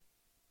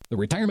The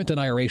Retirement and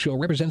IRA Show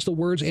represents the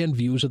words and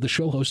views of the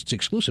show hosts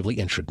exclusively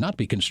and should not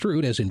be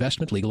construed as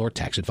investment, legal, or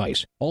tax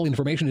advice. All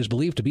information is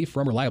believed to be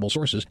from reliable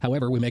sources.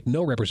 However, we make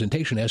no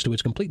representation as to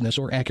its completeness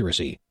or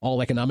accuracy.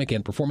 All economic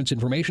and performance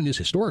information is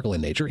historical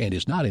in nature and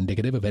is not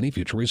indicative of any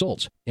future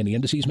results. Any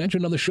indices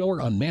mentioned on the show are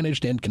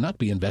unmanaged and cannot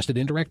be invested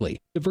indirectly.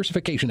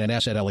 Diversification and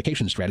asset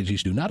allocation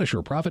strategies do not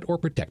assure profit or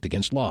protect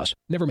against loss.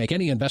 Never make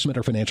any investment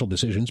or financial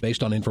decisions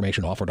based on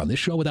information offered on this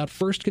show without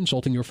first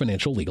consulting your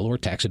financial, legal, or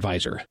tax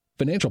advisor.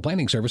 Financial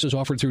planning services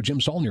offered through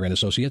Jim Saulnier and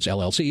Associates,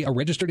 LLC, a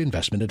registered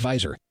investment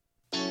advisor.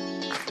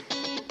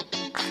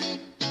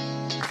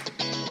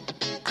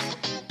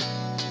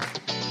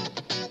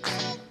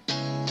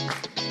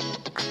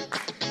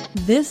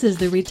 This is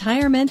the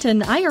Retirement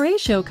and IRA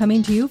Show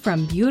coming to you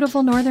from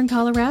beautiful northern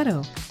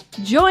Colorado.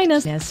 Join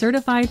us as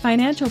certified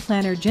financial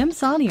planner Jim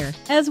Saulnier,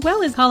 as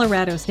well as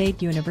Colorado State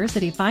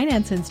University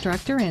finance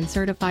instructor and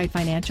certified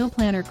financial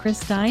planner Chris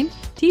Stein,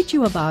 teach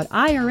you about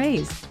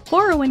IRAs,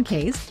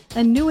 401ks,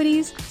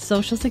 annuities,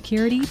 Social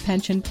Security,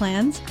 pension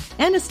plans,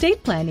 and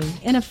estate planning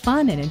in a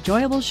fun and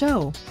enjoyable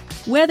show.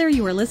 Whether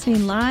you are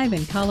listening live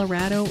in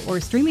Colorado or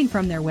streaming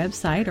from their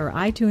website or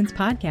iTunes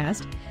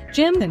podcast,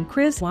 Jim and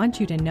Chris want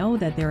you to know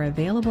that they're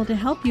available to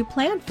help you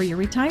plan for your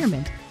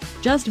retirement.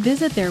 Just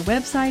visit their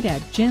website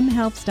at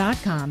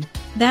jimhelps.com.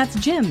 That's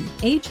Jim,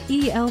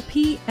 HELPS.com.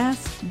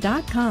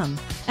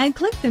 And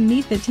click the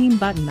Meet the Team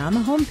button on the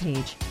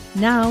homepage.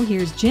 Now,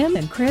 here's Jim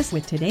and Chris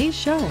with today's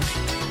show.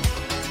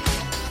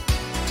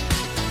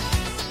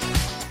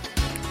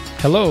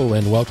 Hello,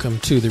 and welcome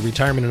to the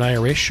Retirement and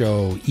IRA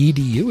Show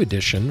EDU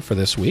edition for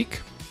this week.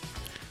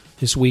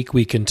 This week,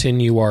 we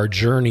continue our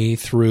journey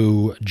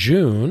through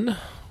June,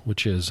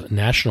 which is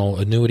National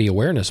Annuity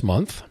Awareness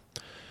Month.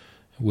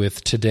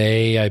 With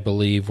today, I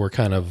believe we're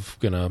kind of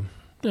going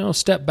to,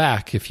 step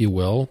back, if you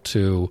will,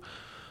 to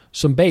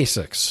some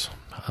basics.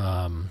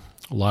 A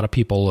lot of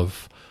people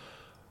have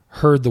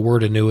heard the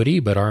word annuity,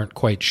 but aren't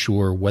quite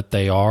sure what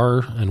they are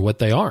and what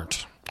they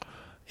aren't.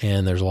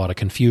 And there's a lot of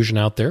confusion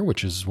out there,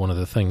 which is one of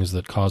the things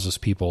that causes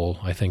people,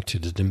 I think, to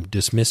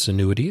dismiss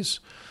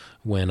annuities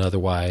when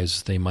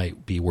otherwise they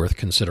might be worth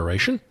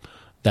consideration.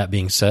 That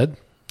being said,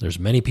 there's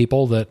many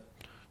people that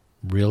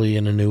really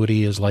an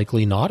annuity is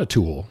likely not a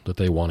tool that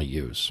they want to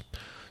use.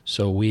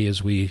 So we,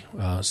 as we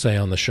say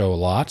on the show a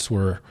lot,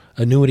 we're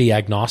annuity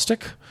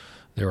agnostic.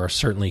 There are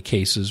certainly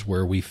cases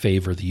where we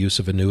favor the use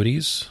of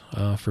annuities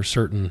for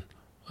certain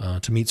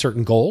to meet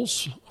certain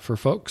goals for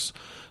folks.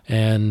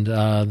 And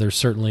there's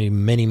certainly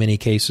many, many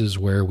cases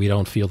where we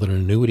don't feel that an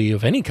annuity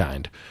of any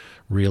kind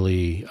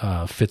really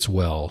fits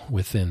well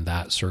within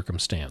that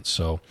circumstance.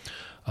 So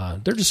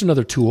they're just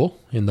another tool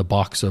in the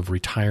box of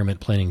retirement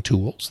planning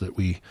tools that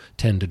we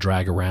tend to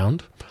drag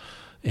around.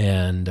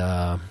 And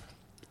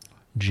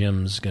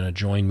Jim's going to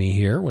join me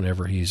here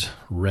whenever he's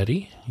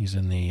ready. He's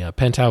in the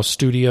penthouse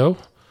studio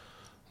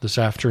this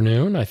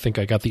afternoon. I think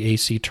I got the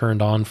AC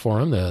turned on for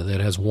him. That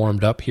has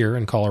warmed up here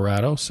in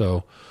Colorado.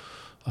 So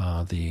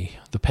the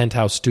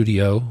penthouse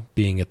studio,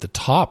 being at the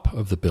top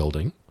of the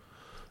building,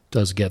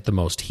 does get the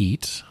most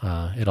heat.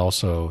 It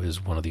also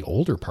is one of the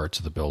older parts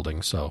of the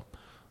building, so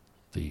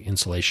the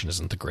insulation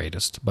isn't the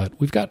greatest, but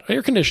we've got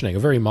air conditioning, a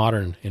very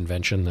modern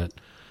invention that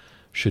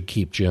should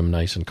keep Jim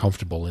nice and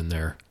comfortable in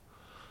there,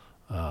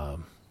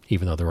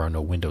 even though there are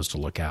no windows to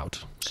look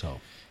out. So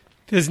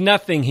there's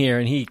nothing here,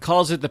 and he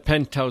calls it the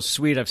penthouse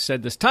suite. I've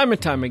said this time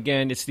and time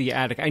again. It's the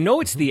attic. I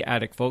know it's the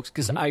attic, folks,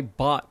 because I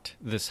bought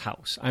this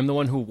house. I'm the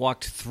one who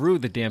walked through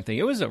the damn thing.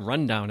 It was a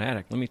rundown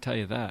attic, let me tell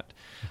you that.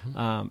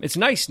 It's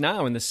nice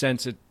now in the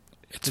sense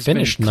it's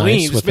finished been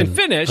cleaned. Nice. It's been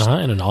finished.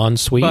 And an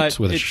ensuite. But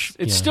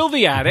it's still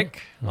the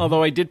attic,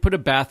 although I did put a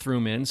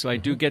bathroom in, so I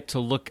do get to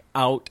look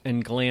out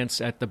and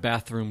glance at the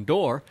bathroom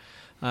door.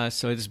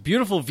 So this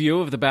beautiful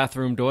view of the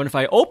bathroom door. And if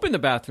I open the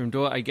bathroom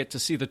door, I get to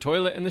see the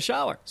toilet and the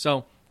shower.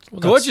 So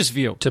gorgeous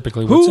view.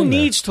 Typically what's Who in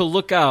needs there? to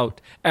look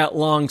out at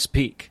Long's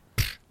Peak?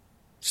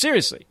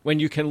 Seriously, when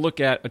you can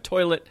look at a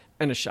toilet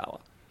and a shower.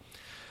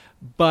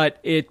 But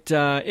it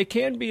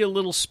can be a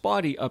little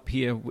spotty up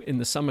here in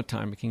the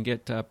summertime. It can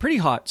get pretty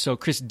hot. So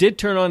Chris did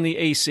turn on the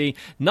AC,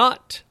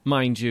 not,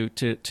 mind you,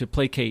 to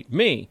placate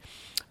me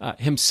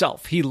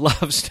himself. He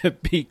loves to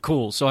be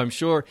cool. So I'm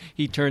sure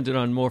he turned it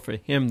on more for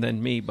him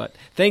than me. But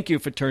thank you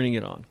for turning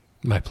it on.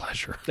 My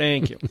pleasure.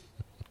 Thank you.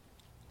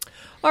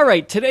 All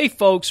right, today,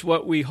 folks,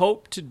 what we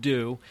hope to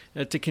do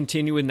to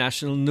continue with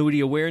National Annuity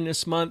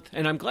Awareness Month,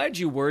 and I'm glad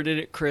you worded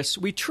it, Chris,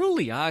 we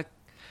truly are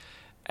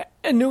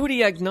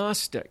annuity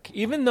agnostic,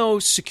 even though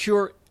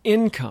secure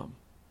income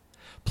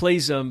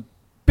plays a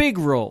big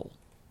role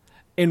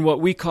in what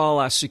we call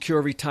our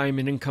secure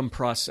retirement income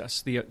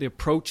process, the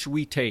approach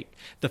we take,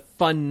 the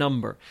fund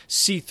number,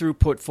 see-through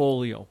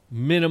portfolio,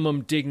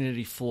 minimum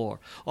dignity floor,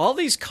 all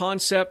these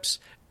concepts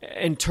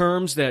and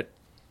terms that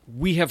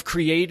we have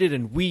created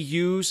and we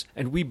use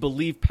and we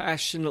believe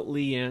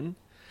passionately in.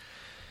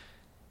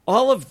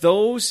 All of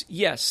those,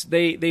 yes,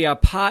 they are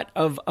part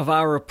of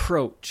our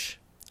approach.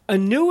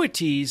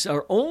 Annuities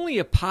are only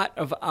a part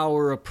of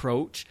our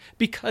approach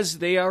because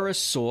they are a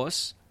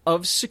source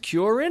of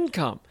secure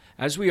income.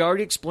 as we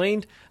already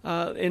explained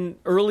in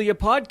earlier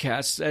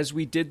podcasts as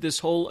we did this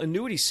whole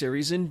annuity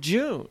series in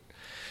June.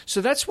 So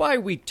that's why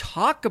we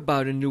talk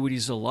about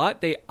annuities a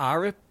lot. They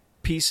are a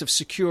piece of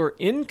secure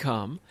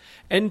income.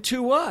 And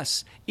to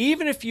us,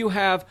 even if you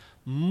have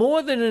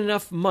more than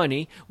enough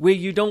money where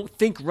you don't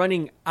think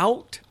running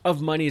out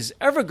of money is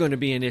ever going to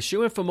be an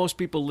issue, and for most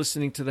people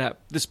listening to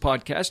this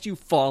podcast, you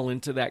fall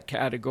into that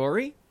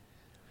category,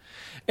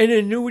 an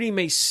annuity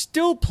may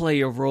still play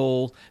a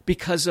role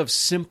because of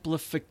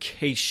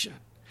simplification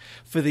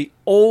for the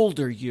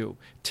older you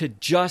to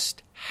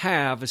just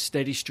have a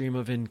steady stream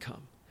of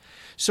income.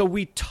 So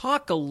we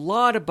talk a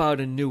lot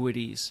about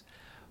annuities,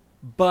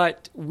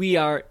 but we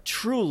are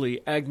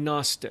truly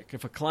agnostic.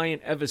 If a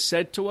client ever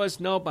said to us,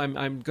 nope,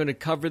 I'm going to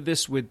cover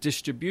this with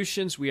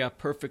distributions, we are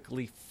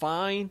perfectly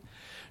fine.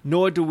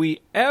 Nor do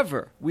we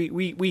ever.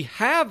 We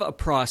have a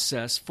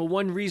process for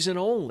one reason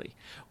only.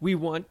 We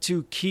want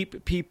to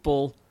keep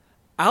people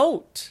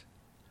out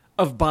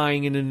of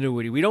buying an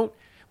annuity. We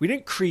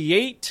didn't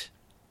create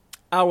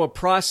our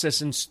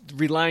process and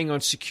relying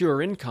on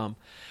secure income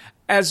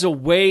as a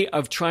way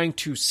of trying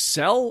to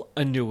sell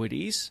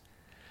annuities.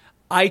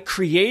 I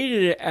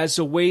created it as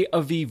a way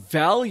of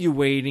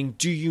evaluating,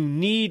 do you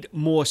need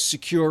more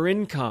secure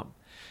income?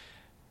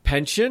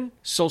 Pension,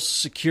 Social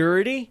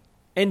Security,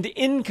 and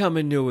income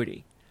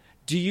annuity.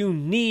 Do you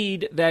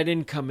need that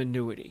income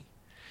annuity?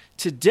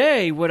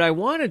 Today, what I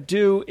want to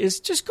do is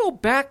just go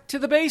back to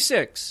the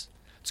basics.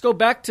 Let's go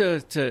back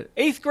to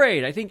 8th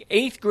grade. I think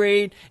 8th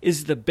grade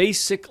is the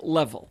basic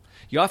level.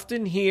 You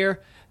often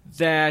hear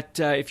that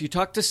if you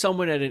talk to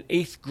someone at an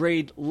 8th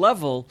grade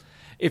level,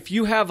 if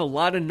you have a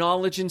lot of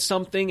knowledge in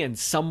something and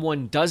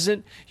someone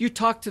doesn't, you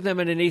talk to them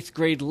at an 8th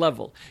grade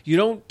level. You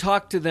don't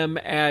talk to them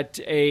at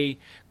a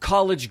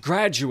college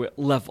graduate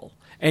level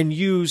and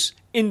use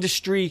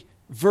industry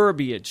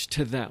verbiage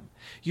to them.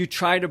 You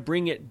try to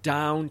bring it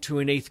down to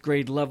an 8th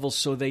grade level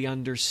so they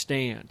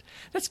understand.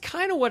 That's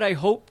kind of what I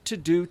hope to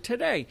do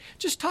today.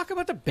 Just talk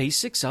about the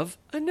basics of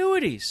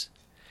annuities.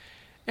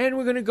 And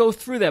we're going to go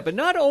through that. But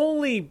not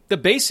only the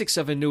basics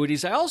of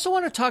annuities, I also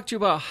want to talk to you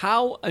about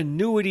how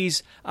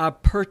annuities are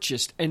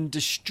purchased and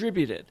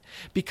distributed.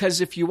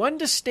 Because if you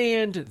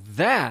understand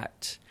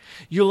that,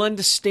 you'll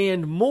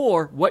understand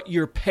more what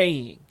you're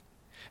paying.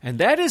 And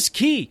that is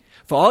key.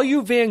 For all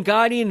you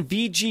Vanguardian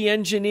VG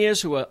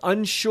engineers who are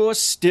unsure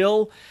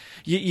still,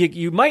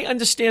 you might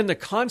understand the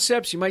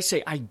concepts. You might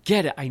say, I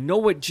get it. I know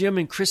what Jim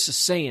and Chris are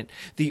saying.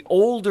 The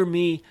older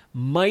me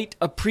might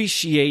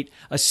appreciate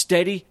a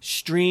steady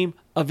stream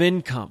of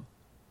income.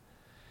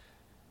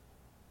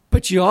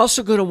 But you're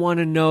also going to want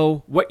to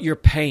know what you're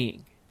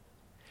paying.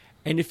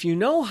 And if you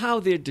know how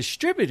they're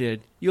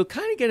distributed, you'll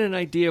kind of get an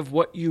idea of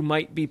what you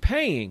might be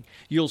paying.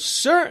 You'll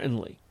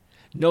certainly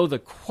know the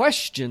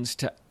questions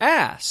to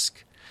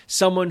ask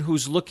someone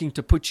who's looking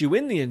to put you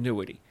in the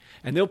annuity.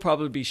 And they'll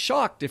probably be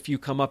shocked if you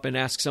come up and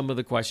ask some of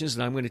the questions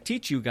that I'm going to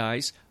teach you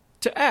guys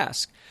to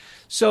ask.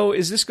 So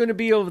is this going to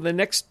be over the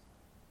next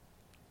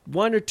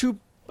 1 or 2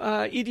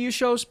 EDU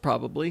shows?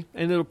 Probably.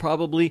 And it'll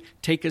probably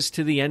take us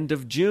to the end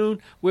of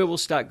June where we'll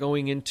start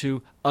going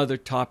into other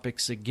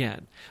topics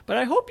again. But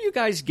I hope you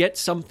guys get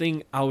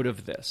something out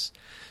of this.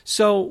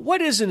 So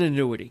what is an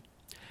annuity?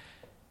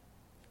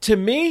 To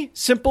me,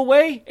 simple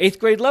way, 8th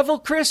grade level,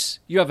 Chris,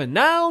 you have a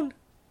noun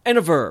and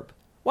a verb.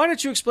 Why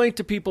don't you explain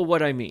to people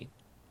what I mean?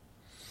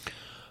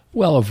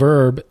 Well, a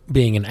verb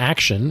being an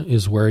action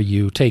is where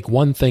you take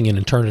one thing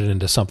and turn it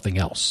into something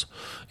else.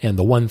 And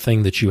the one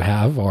thing that you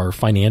have are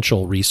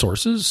financial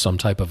resources, some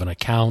type of an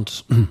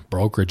account,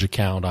 brokerage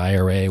account,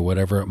 IRA,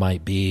 whatever it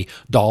might be,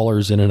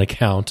 dollars in an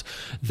account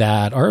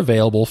that are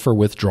available for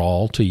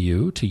withdrawal to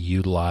you to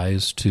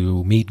utilize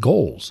to meet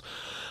goals.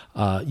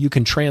 You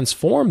can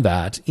transform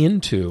that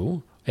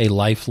into a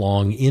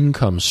lifelong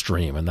income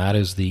stream, and that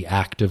is the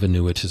active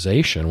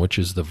annuitization, which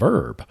is the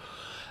verb.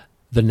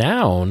 The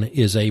noun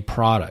is a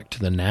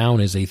product. The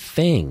noun is a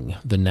thing.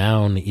 The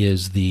noun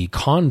is the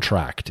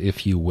contract,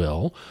 if you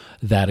will,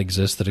 that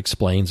exists that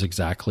explains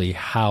exactly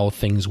how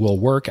things will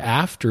work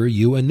after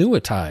you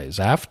annuitize.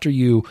 After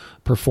you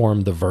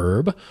perform the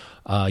verb,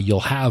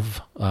 you'll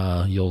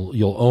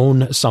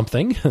own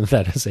something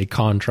that is a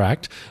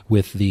contract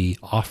with the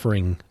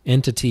offering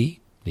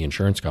entity, the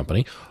insurance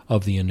company,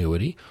 of the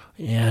annuity,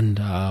 and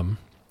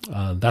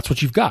that's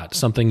what you've got.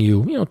 Something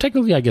you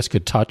technically, I guess,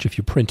 could touch if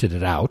you printed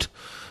it out.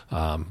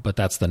 But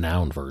that's the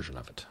noun version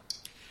of it.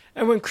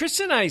 And when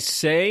Chris and I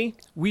say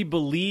we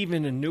believe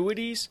in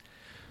annuities,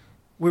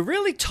 we're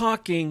really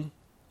talking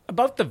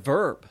about the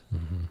verb,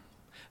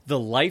 the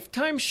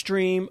lifetime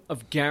stream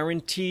of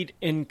guaranteed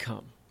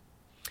income.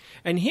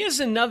 And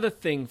here's another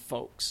thing,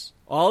 folks.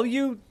 All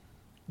you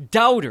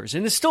doubters,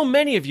 and there's still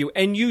many of you,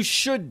 and you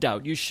should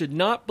doubt. You should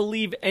not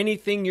believe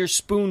anything you're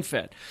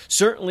spoon-fed,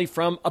 certainly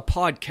from a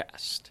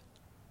podcast.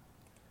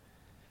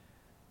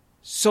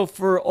 So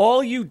for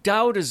all you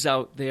doubters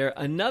out there,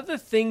 another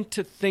thing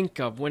to think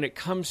of when it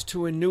comes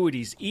to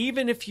annuities,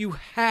 even if you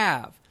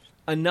have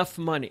enough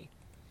money,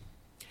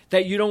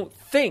 that you don't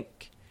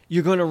think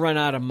you're going to run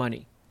out of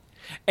money,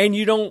 and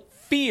you don't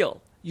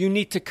feel you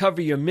need to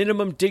cover your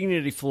minimum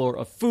dignity floor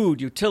of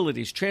food,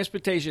 utilities,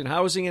 transportation,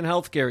 housing, and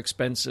healthcare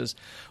expenses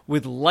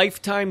with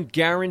lifetime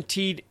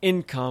guaranteed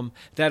income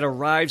that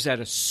arrives at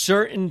a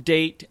certain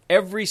date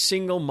every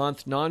single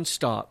month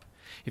nonstop.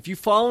 If you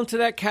fall into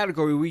that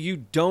category where you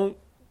don't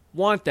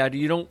want that or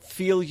you don't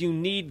feel you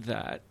need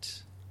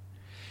that,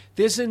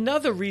 there's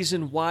another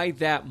reason why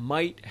that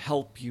might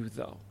help you,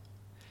 though.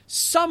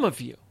 Some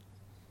of you,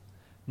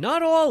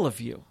 not all of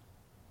you,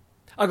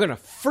 are going to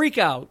freak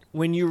out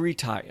when you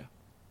retire.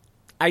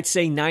 I'd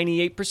say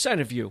 98%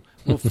 of you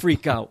will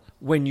freak out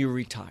when you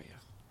retire.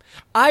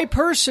 I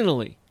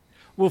personally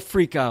will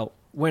freak out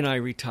when I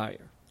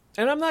retire.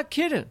 And I'm not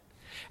kidding.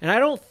 And I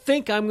don't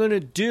think I'm going to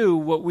do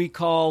what we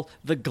call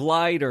the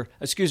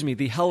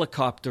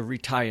helicopter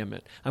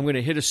retirement. I'm going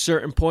to hit a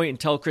certain point and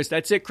tell Chris,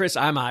 that's it, Chris,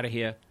 I'm out of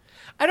here.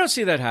 I don't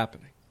see that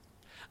happening.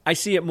 I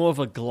see it more of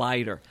a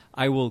glider.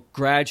 I will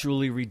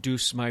gradually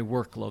reduce my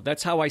workload.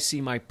 That's how I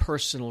see my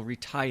personal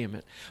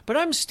retirement. But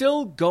I'm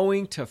still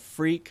going to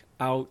freak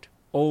out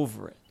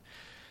over it.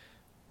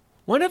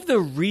 One of the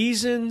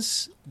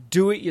reasons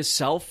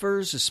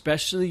do-it-yourselfers,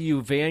 especially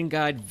you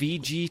Vanguard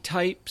VG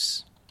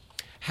types,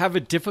 have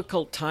a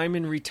difficult time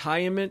in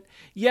retirement,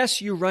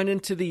 yes, you run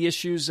into the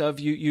issues of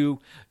you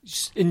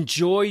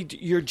enjoyed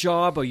your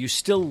job or you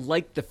still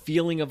like the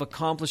feeling of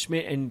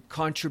accomplishment and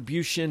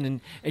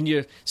contribution and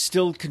you're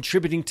still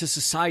contributing to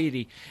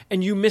society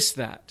and you miss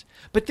that.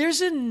 But there's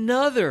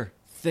another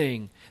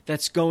thing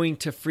that's going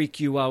to freak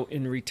you out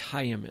in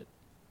retirement.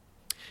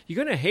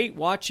 You're going to hate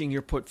watching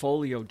your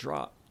portfolio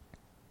drop.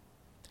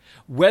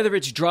 Whether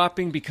it's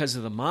dropping because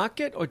of the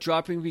market or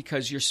dropping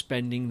because you're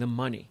spending the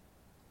money.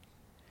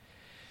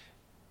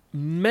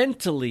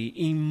 Mentally,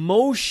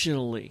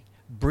 emotionally,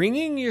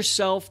 bringing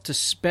yourself to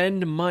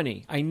spend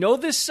money, I know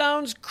this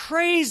sounds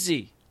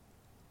crazy,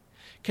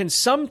 can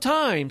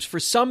sometimes, for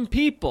some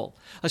people,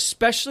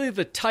 especially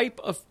the type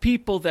of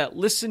people that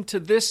listen to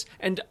this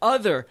and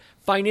other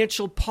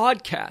financial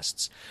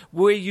podcasts,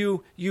 where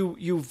you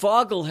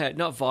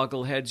bobbleheads,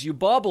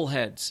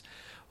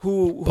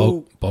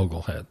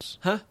 Bogleheads.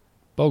 Huh?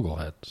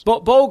 Bogleheads.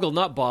 Bogle,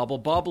 not bobble.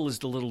 Bobble is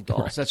the little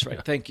dolls. Right. That's right.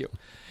 Yeah. Thank you.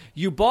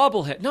 You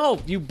bobblehead.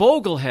 No, you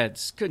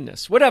bogleheads.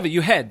 Goodness. Whatever,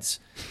 you heads.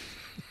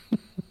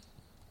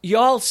 You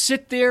all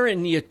sit there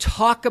and you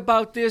talk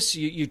about this.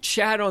 You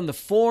chat on the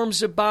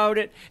forums about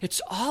it.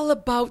 It's all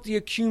about the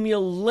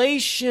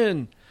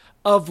accumulation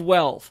of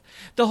wealth.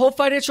 The whole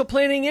financial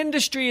planning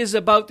industry is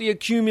about the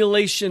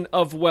accumulation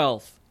of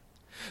wealth.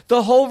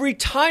 The whole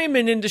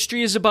retirement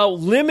industry is about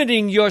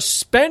limiting your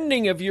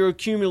spending of your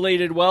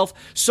accumulated wealth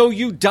so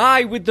you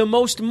die with the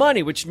most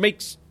money, which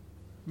makes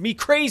me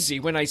crazy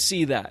when I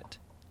see that.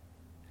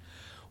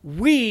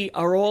 We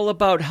are all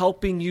about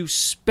helping you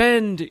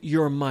spend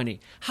your money.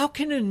 How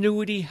can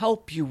annuity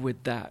help you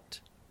with that?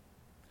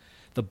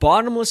 The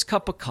bottomless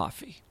cup of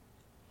coffee.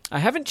 I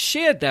haven't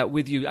shared that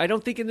with you, I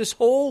don't think, in this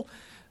whole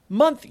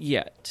month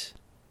yet.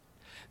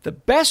 The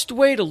best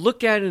way to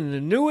look at an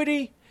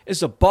annuity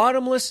is a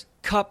bottomless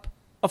cup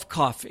of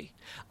coffee.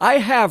 I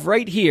have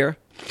right here,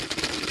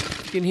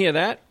 you can hear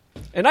that,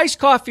 an iced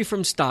coffee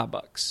from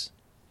Starbucks.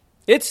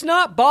 It's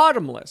not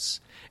bottomless.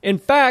 In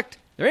fact,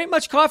 there ain't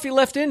much coffee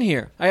left in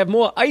here. I have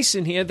more ice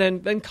in here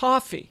than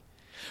coffee.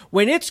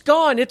 When it's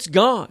gone, it's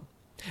gone.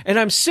 And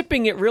I'm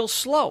sipping it real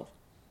slow.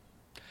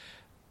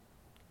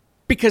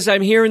 Because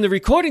I'm here in the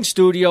recording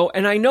studio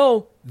and I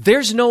know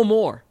there's no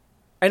more.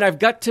 And I've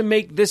got to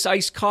make this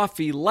iced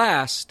coffee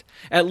last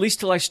at least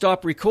till I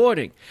stop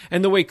recording.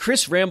 And the way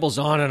Chris rambles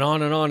on and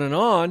on and on and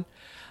on,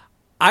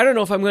 I don't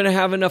know if I'm going to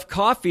have enough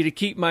coffee to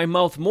keep my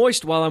mouth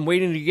moist while I'm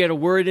waiting to get a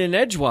word in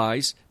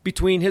edgewise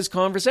between his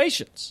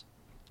conversations.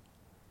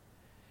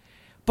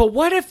 But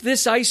what if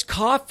this iced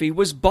coffee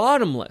was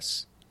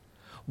bottomless?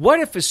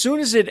 What if as soon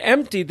as it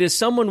emptied, there's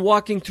someone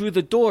walking through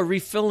the door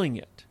refilling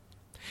it?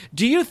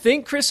 Do you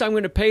think, Chris, I'm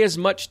going to pay as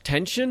much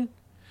attention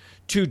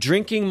to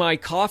drinking my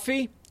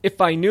coffee if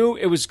I knew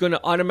it was going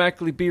to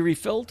automatically be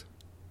refilled?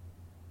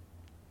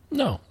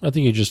 No, I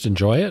think you just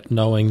enjoy it,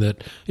 knowing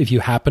that if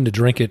you happen to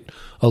drink it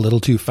a little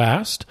too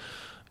fast,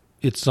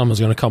 someone's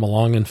going to come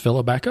along and fill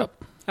it back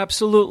up.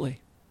 Absolutely.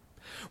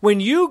 When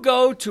you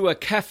go to a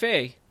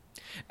cafe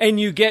and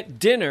you get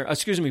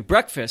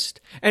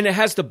breakfast, and it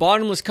has the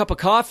bottomless cup of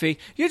coffee,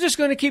 you're just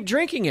going to keep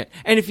drinking it.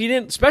 And if you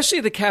didn't, especially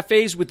the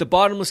cafes with the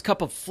bottomless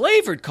cup of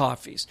flavored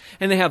coffees,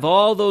 and they have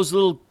all those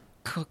little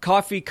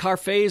coffee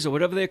carfes or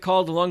whatever they're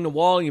called along the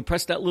wall, and you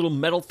press that little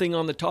metal thing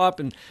on the top,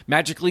 and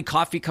magically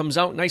coffee comes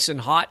out nice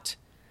and hot.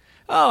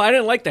 Oh, I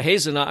didn't like the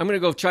hazelnut. I'm going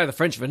to go try the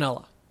French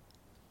vanilla.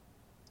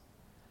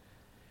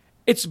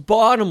 It's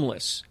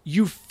bottomless.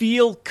 You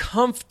feel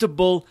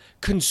comfortable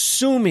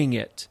consuming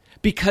it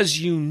because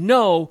you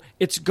know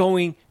it's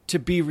going to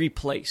be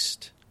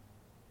replaced.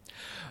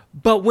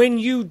 But when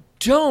you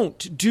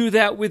don't do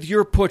that with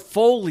your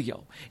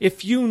portfolio,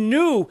 if you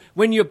knew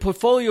when your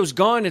portfolio's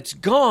gone, it's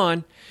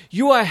gone,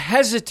 you are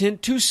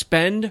hesitant to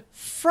spend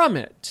from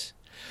it.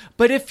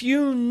 But if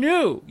you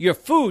knew your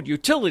food,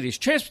 utilities,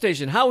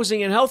 transportation,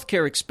 housing, and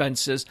healthcare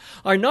expenses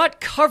are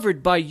not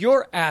covered by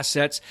your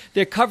assets,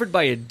 they're covered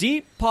by a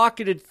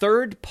deep-pocketed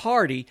third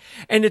party,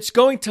 and it's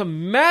going to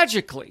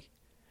magically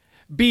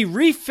be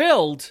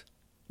refilled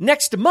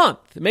next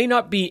month. It may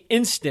not be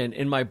instant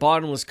in my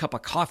bottomless cup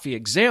of coffee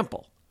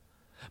example,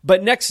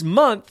 but next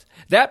month,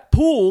 that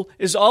pool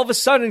is all of a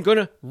sudden going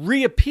to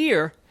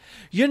reappear.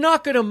 You're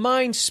not going to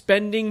mind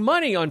spending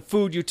money on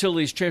food,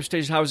 utilities,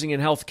 transportation, housing,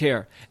 and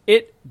healthcare.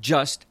 It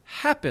just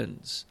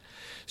happens.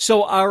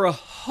 So our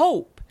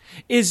hope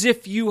is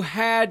if you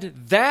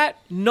had that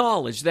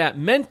knowledge, that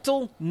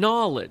mental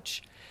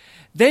knowledge,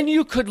 then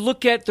you could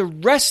look at the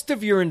rest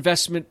of your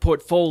investment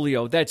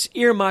portfolio that's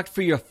earmarked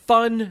for your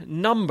fun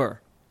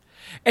number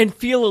and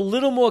feel a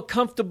little more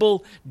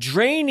comfortable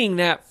draining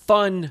that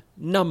fun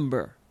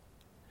number.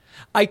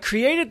 I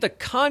created the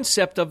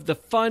concept of the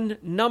fun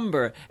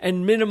number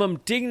and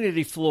minimum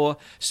dignity floor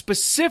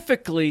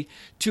specifically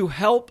to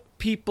help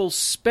people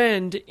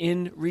spend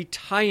in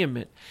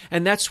retirement.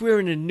 And that's where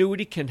an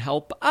annuity can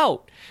help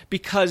out,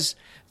 because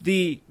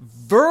the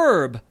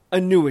verb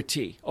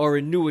annuity or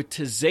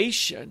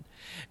annuitization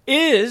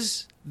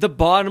is the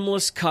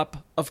bottomless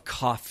cup of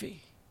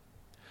coffee,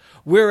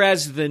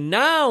 whereas the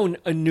noun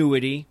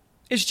annuity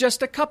is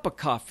just a cup of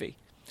coffee.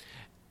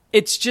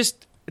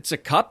 It's a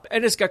cup,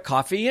 and it's got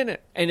coffee in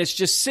it, and it's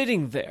just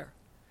sitting there.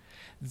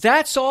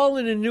 That's all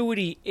an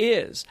annuity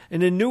is.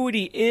 An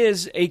annuity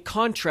is a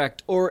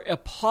contract or a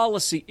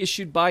policy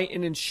issued by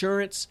an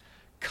insurance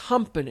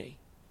company.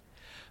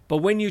 But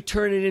when you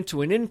turn it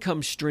into an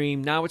income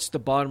stream, now it's the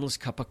bottomless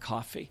cup of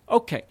coffee.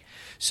 Okay,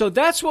 so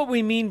that's what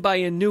we mean by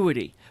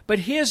annuity. But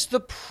here's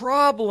the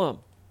problem.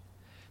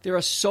 There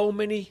are so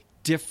many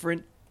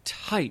different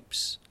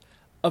types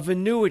of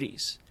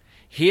annuities.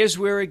 Here's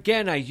where,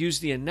 again, I use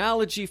the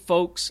analogy,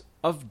 folks,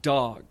 of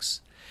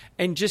dogs.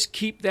 And just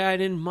keep that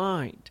in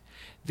mind.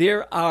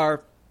 There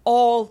are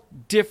all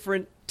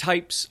different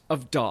types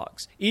of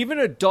dogs. Even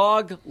a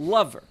dog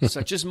lover,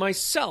 such as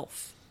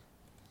myself,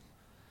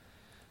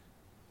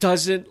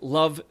 doesn't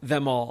love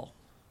them all.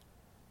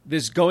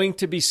 There's going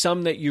to be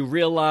some that you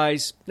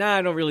realize,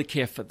 I don't really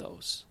care for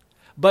those.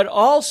 But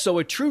also,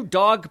 a true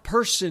dog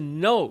person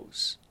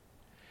knows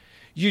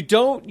you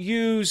don't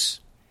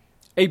use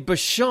a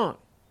Bichon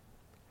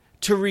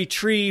to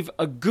retrieve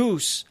a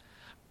goose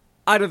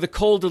out of the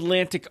cold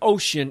Atlantic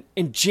Ocean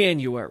in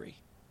January.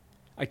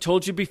 I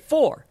told you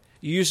before,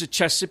 you use a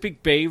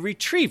Chesapeake Bay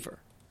retriever.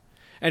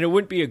 And it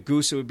wouldn't be a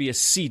goose, it would be a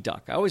sea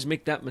duck. I always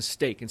make that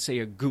mistake and say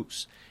a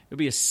goose. It would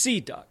be a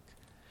sea duck.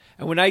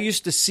 And when I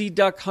used to sea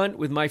duck hunt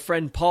with my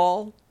friend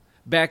Paul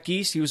back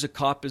east, he was a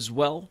cop as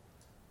well,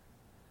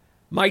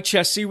 my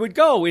Chessie would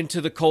go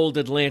into the cold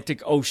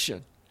Atlantic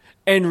Ocean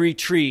and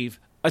retrieve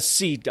a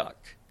sea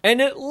duck.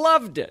 And it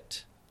loved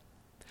it.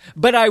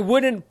 But I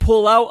wouldn't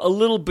pull out a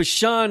little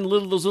Bichon,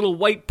 those little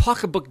white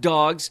pocketbook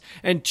dogs,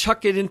 and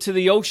chuck it into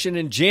the ocean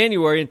in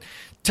January and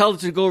tell it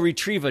to go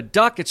retrieve a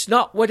duck. It's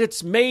not what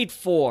it's made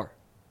for.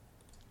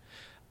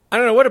 I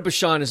don't know what a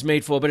Bichon is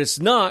made for, but it's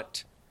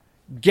not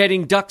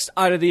getting ducks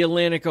out of the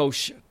Atlantic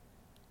Ocean.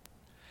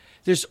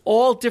 There's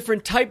all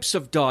different types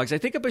of dogs. I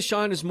think a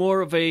Bichon is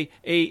more of a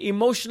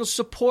emotional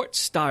support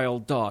style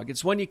dog.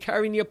 It's one you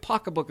carry in your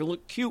pocketbook and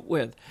look cute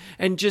with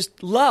and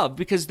just love,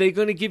 because they're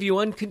going to give you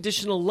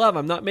unconditional love.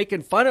 I'm not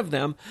making fun of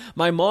them.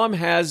 My mom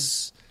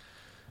has,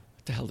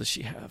 what the hell does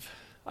she have?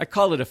 I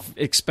call it an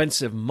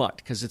expensive mutt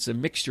because it's a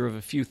mixture of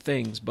a few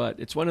things, but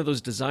it's one of those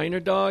designer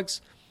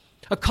dogs.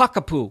 A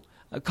cockapoo.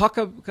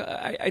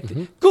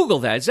 Google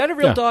that. Is that a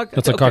real dog?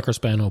 That's a Cocker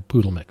Spaniel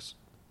Poodle mix.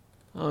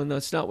 Oh, no,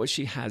 it's not what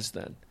she has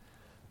then.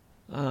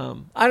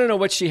 I don't know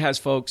what she has,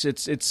 folks.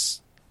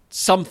 It's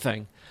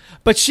something.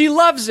 But she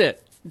loves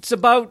it. It's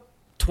about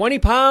 20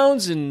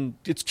 pounds, and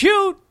it's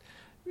cute.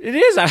 It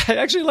is. I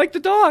actually like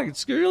the dog.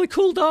 It's a really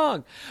cool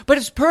dog. But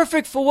it's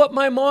perfect for what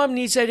my mom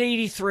needs at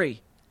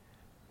 83.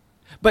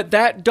 But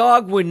that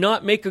dog would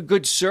not make a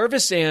good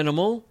service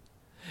animal.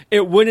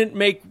 It wouldn't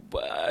make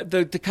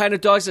the kind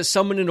of dogs that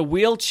someone in a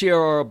wheelchair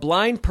or a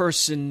blind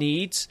person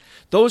needs.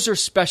 Those are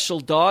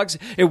special dogs.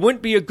 It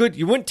wouldn't be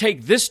you wouldn't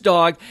take this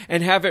dog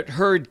and have it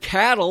herd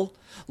cattle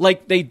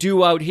like they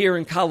do out here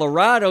in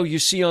Colorado. You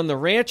see on the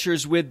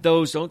ranchers with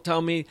those, don't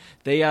tell me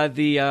they are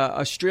the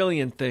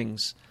Australian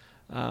things.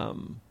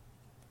 All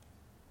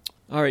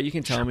right, you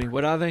can tell me.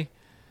 What are they?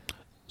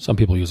 Some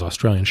people use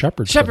Australian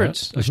Shepherds.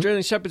 Shepherds,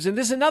 Australian Shepherds. And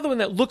there's another one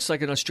that looks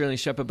like an Australian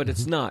Shepherd, but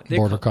it's not.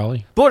 Border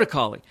Collie. Border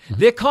Collie.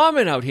 They're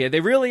common out here. They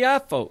really are,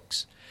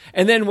 folks.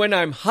 And then when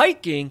I'm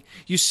hiking,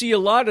 you see a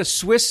lot of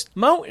Swiss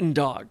mountain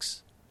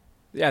dogs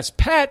as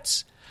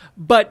pets,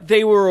 but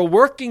they were a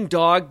working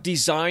dog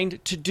designed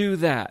to do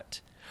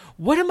that.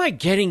 What am I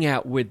getting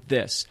at with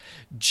this?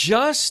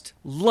 Just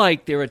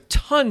like there are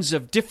tons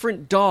of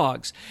different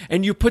dogs,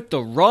 and you put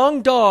the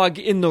wrong dog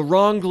in the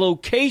wrong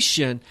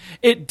location,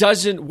 it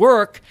doesn't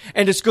work,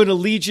 and it's going to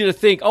lead you to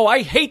think, oh,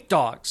 I hate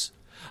dogs.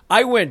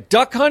 I went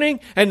duck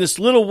hunting, and this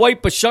little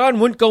white Bichon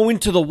wouldn't go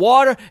into the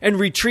water and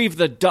retrieve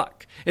the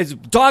duck.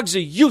 Dogs are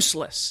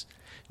useless.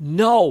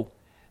 No,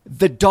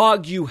 the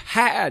dog you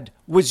had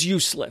was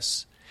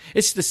useless.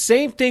 It's the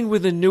same thing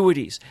with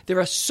annuities. There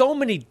are so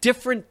many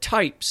different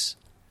types.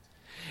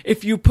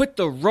 If you put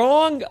the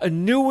wrong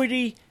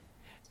annuity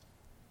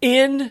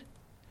in,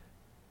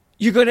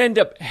 you're going to end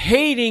up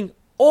hating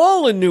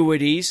all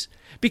annuities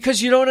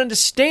because you don't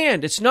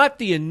understand. It's not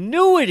the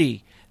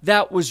annuity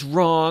that was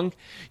wrong.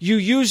 You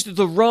used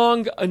the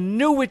wrong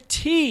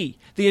annuity.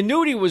 The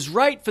annuity was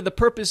right for the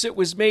purpose it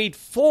was made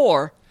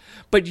for,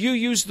 but you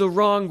used the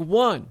wrong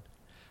one.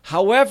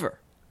 However,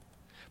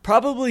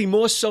 probably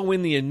more so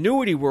in the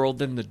annuity world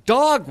than the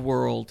dog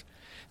world,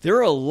 there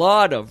are a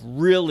lot of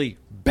really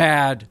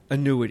bad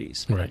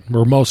annuities. Right.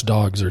 Where most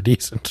dogs are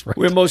decent, right?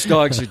 Where most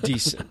dogs are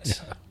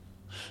decent. Yeah.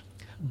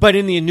 But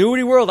in the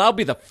annuity world, I'll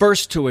be the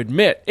first to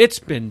admit, it's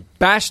been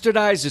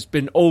bastardized, it's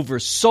been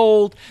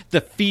oversold, the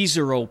fees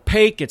are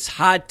opaque, it's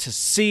hard to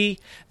see.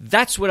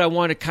 That's what I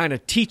want to kind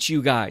of teach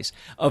you guys.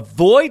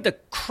 Avoid the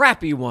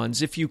crappy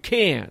ones if you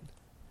can.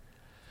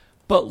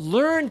 But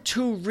learn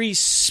to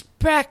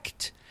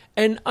respect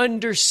and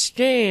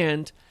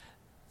understand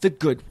the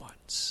good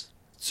ones.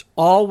 It's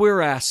all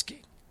we're asking.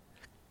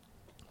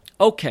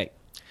 Okay,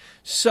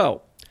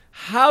 so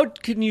how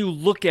can you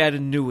look at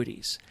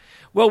annuities?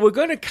 Well, we're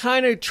going to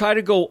kind of try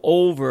to go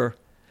over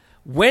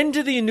when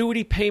do the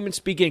annuity payments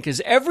begin? Because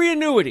every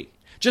annuity,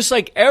 just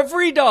like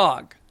every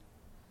dog,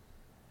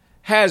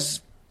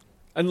 has,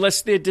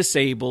 unless they're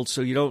disabled,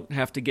 so you don't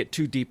have to get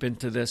too deep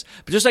into this,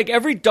 but just like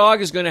every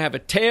dog is going to have a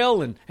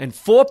tail and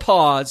 4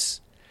 paws,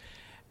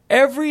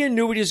 every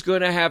annuity is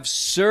going to have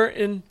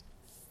certain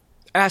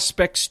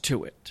aspects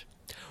to it.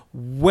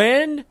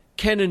 When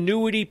can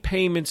annuity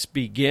payments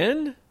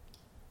begin?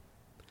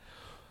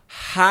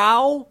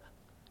 How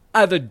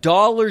are the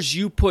dollars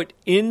you put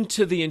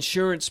into the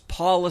insurance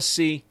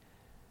policy,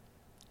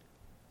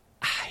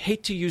 I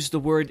hate to use the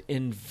word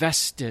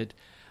invested,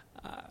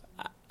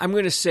 I'm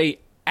going to say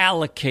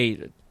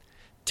allocated.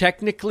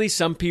 Technically,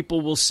 some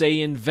people will say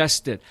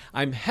invested.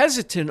 I'm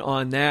hesitant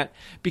on that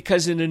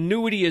because an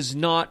annuity is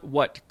not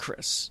what,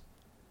 Chris?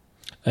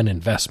 An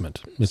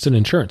investment. It's an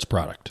insurance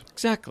product.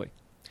 Exactly.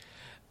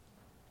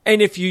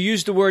 And if you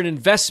use the word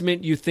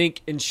investment, you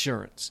think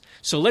insurance.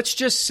 So let's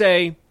just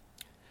say,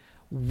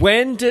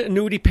 when do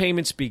annuity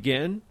payments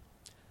begin?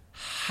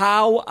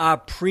 How are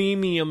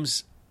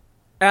premiums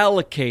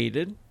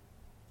allocated?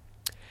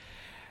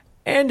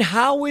 And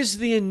how is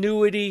the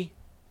annuity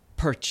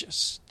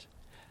purchased?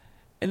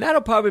 And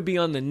that'll probably be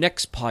on the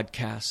next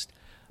podcast.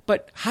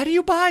 But how do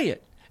you buy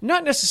it?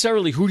 Not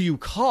necessarily who do you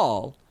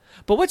call,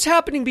 but what's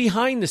happening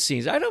behind the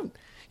scenes.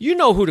 You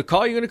know who to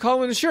call. You're going to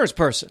call an insurance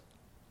person.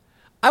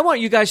 I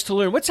want you guys to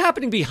learn what's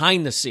happening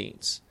behind the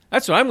scenes.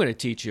 That's what I'm going to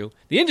teach you,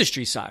 the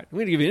industry side. I'm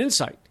going to give you an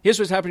insight. Here's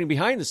what's happening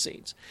behind the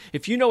scenes.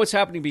 If you know what's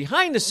happening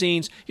behind the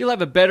scenes, you'll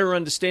have a better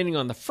understanding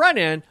on the front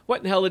end what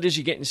in the hell it is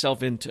you're getting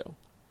yourself into.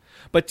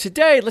 But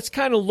today, let's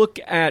kind of look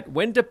at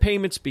when do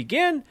payments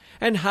begin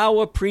and how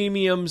are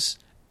premiums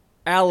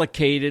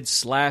allocated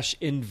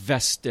 /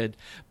 invested.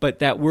 But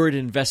that word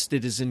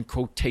invested is in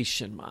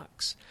quotation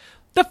marks.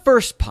 The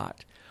first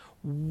part,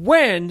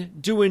 when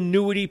do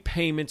annuity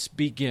payments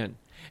begin?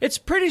 It's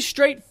pretty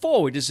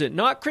straightforward, is it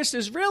not, Chris?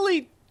 There's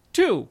really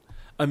two,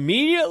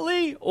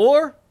 immediately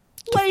or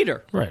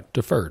later. Right,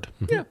 deferred.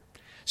 Mm-hmm. Yeah.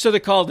 So they're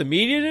called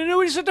immediate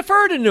annuities or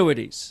deferred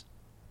annuities.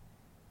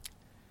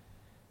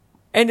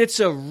 And it's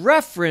a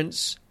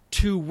reference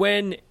to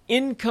when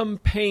income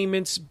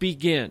payments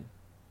begin.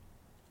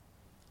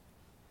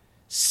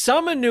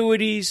 Some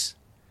annuities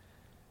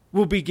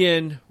will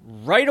begin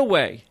right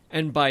away,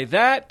 and by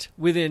that,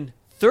 within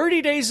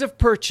 30 days of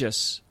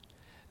purchase,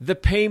 the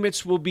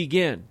payments will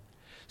begin.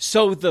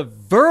 So the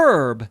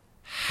verb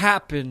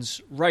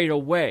happens right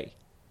away.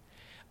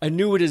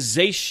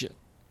 Annuitization.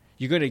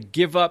 You're going to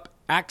give up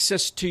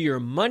access to your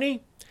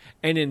money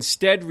and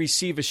instead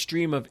receive a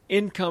stream of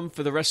income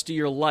for the rest of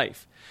your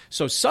life.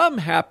 So some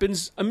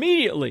happens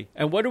immediately.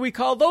 And what do we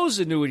call those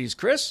annuities,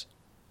 Chris?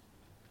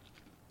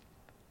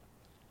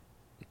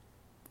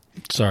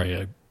 Sorry,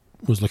 I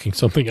was looking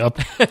something up.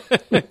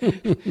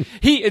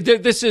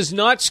 This is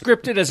not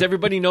scripted, as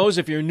everybody knows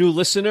if you're a new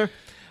listener.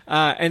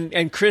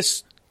 And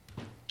Chris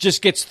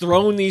just gets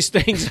thrown these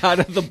things out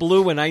of the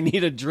blue when I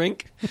need a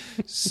drink.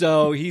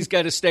 So he's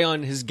got to stay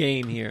on his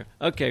game here.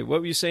 Okay,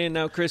 what were you saying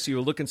now, Chris? You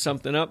were looking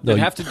something up? Did it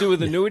have to do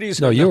with annuities?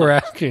 No, you were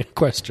asking a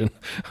question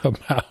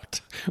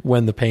about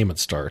when the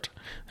payments start.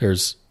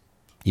 There's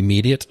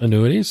immediate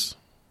annuities,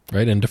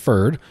 right, and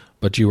deferred,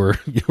 but you were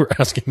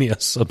asking me a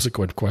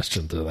subsequent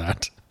question to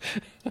that.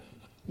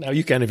 Now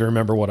you can't even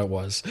remember what it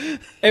was.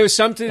 It was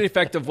something to the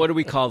effect of, what do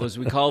we call those?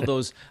 We call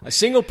those a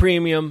single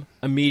premium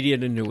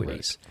immediate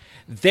annuities. Right.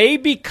 They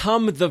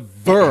become the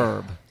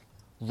verb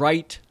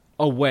right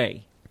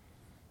away.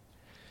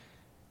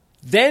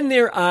 Then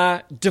there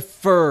are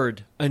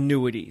deferred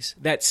annuities.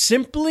 That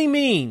simply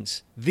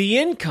means the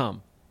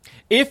income,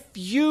 if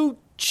you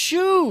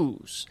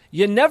choose,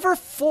 you're never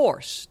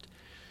forced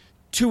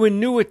to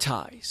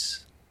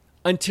annuitize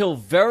until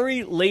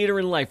very later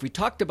in life. We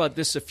talked about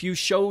this a few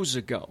shows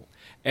ago.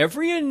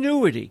 every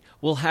annuity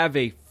will have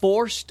a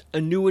forced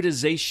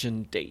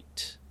annuitization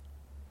date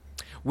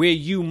where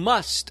you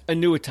must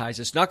annuitize.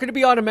 It's not going to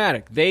be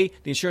automatic. The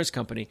insurance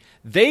company,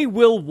 they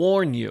will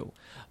warn you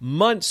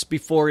months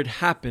before it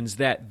happens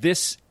that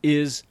this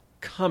is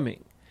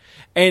coming.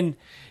 And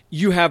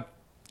you have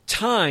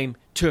time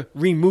to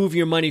remove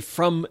your money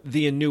from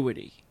the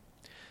annuity.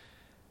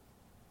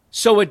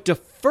 So a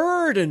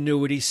deferred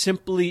annuity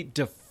simply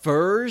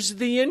defers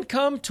the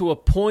income to a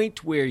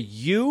point where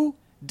you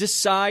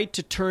decide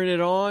to turn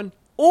it on,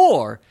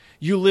 or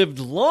you lived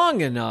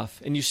long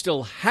enough and you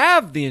still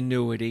have the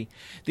annuity,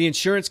 the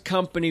insurance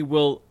company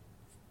will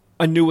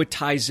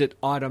annuitize it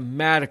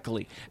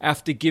automatically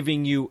after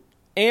giving you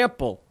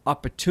ample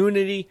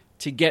opportunity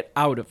to get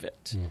out of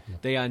it. Mm-hmm.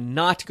 They are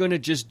not going to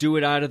just do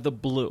it out of the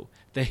blue.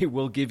 They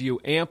will give you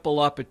ample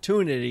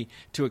opportunity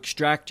to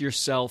extract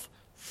yourself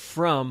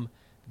from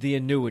the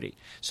annuity.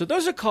 So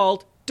those are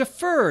called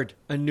deferred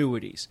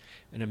annuities.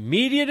 An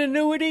immediate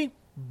annuity,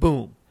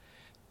 boom.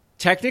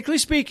 Technically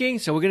speaking,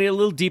 so we're going to get a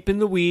little deep in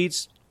the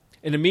weeds,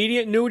 an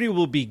immediate annuity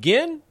will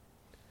begin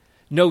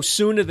no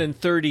sooner than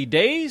 30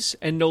 days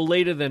and no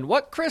later than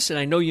what, Chris? And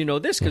I know you know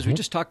this because we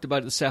just talked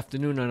about it this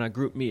afternoon on our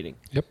group meeting.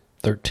 Yep,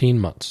 13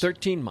 months.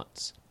 13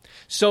 months.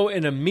 So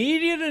an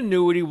immediate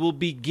annuity will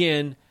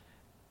begin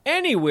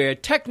anywhere,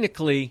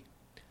 technically,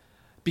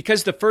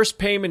 because the first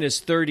payment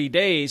is 30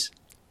 days,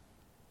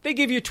 they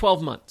give you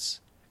 12 months.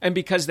 And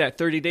because that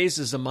 30 days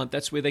is a month,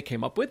 that's where they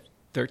came up with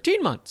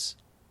 13 months.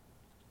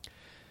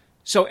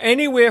 So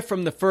anywhere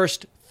from the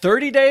first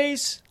 30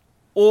 days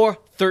or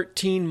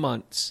 13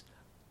 months,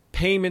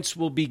 payments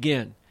will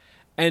begin.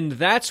 And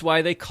that's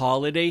why they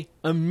call it an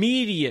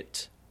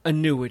immediate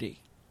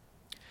annuity.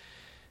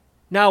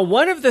 Now,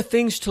 one of the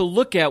things to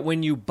look at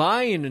when you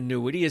buy an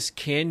annuity is,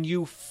 can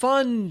you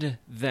fund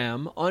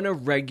them on a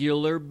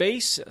regular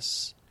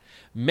basis?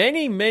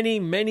 Many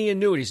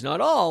annuities, not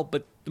all,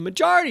 but the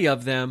majority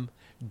of them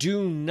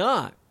do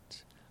not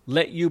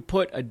let you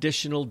put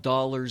additional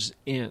dollars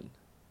in.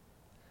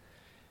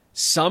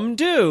 Some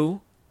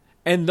do,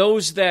 and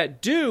those that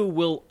do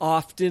will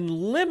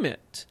often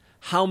limit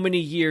how many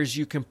years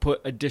you can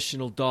put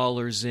additional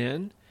dollars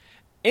in.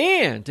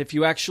 And if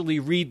you actually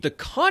read the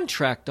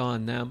contract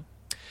on them,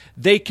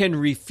 they can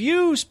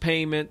refuse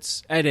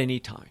payments at any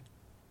time.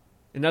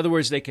 In other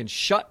words, they can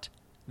shut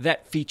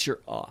that feature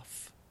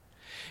off.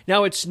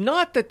 Now, it's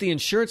not that the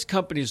insurance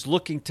company is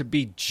looking to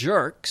be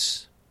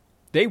jerks.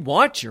 They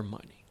want your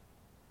money.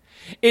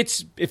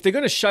 If they're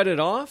going to shut it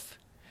off,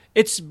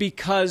 it's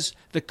because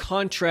the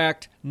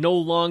contract no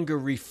longer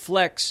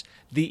reflects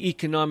the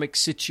economic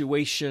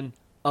situation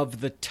of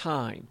the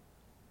time.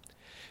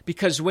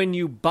 Because when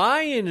you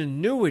buy an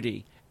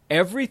annuity,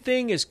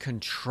 everything is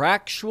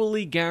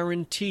contractually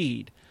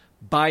guaranteed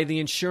by the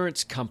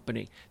insurance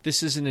company.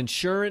 This is an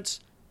insurance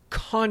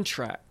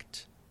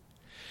contract.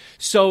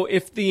 So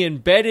if the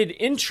embedded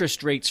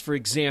interest rates, for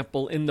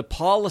example, in the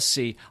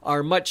policy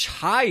are much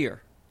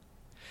higher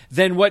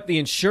than what the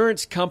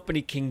insurance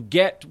company can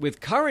get with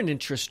current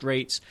interest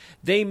rates,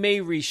 they may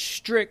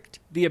restrict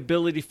the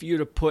ability for you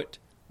to put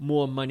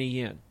more money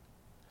in.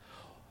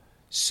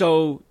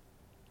 So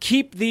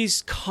keep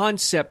these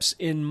concepts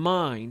in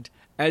mind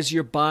as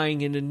you're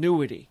buying an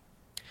annuity.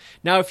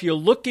 Now, if you're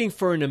looking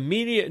for an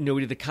immediate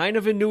annuity, the kind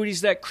of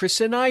annuities that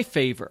Chris and I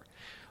favor,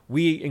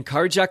 we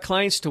encourage our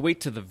clients to wait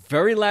to the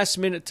very last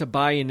minute to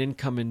buy an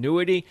income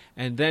annuity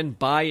and then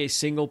buy a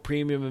single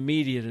premium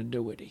immediate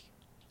annuity.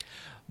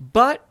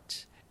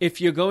 But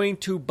if you're going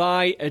to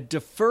buy a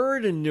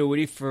deferred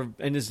annuity,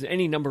 and there's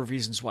any number of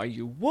reasons why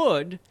you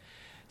would,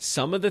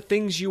 some of the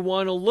things you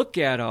want to look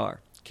at are,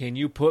 can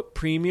you put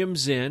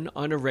premiums in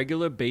on a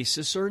regular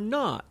basis or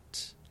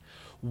not?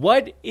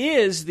 What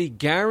is the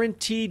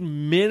guaranteed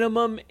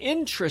minimum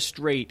interest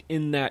rate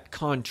in that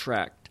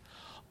contract?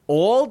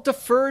 All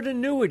deferred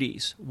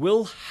annuities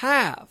will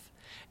have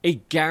a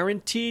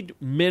guaranteed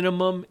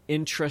minimum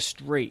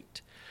interest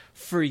rate.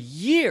 For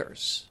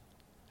years,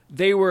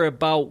 they were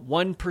about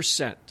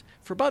 1%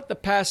 for about the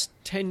past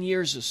 10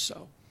 years or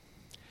so.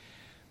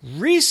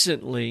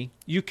 Recently,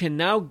 you can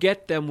now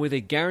get them with a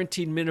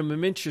guaranteed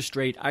minimum interest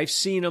rate. I've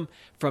seen them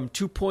from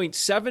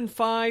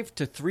 2.75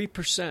 to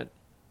 3%.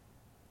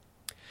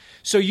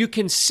 So you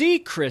can see,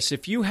 Chris,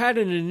 if you had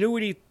an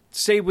annuity,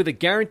 say with a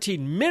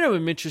guaranteed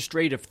minimum interest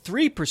rate of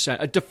 3%,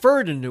 a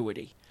deferred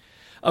annuity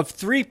of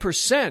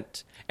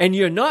 3%, and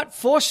you're not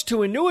forced to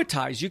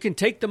annuitize. You can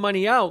take the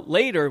money out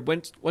later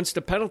once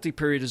the penalty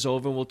period is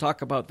over, and we'll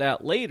talk about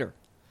that later.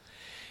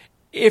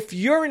 If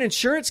you're an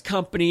insurance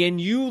company and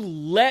you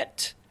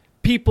let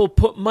people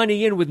put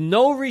money in with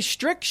no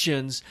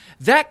restrictions,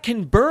 that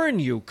can burn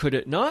you, could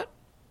it not?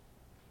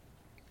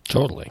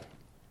 Totally.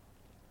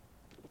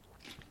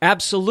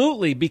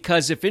 Absolutely,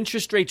 because if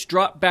interest rates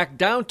drop back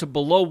down to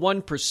below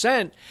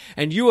 1%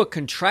 and you are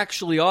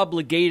contractually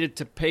obligated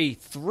to pay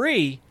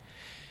 3%,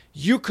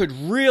 you could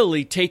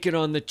really take it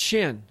on the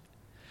chin.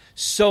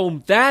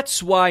 So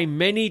that's why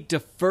many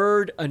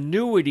deferred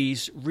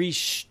annuities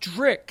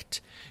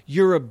restrict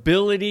your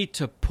ability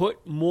to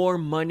put more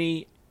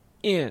money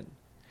in.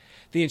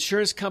 The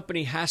insurance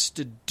company has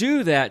to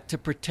do that to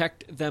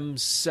protect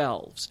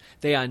themselves.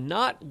 They are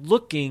not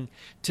looking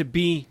to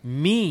be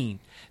mean.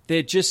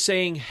 They're just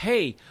saying,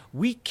 hey,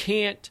 we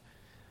can't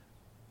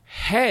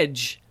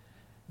hedge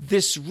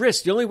this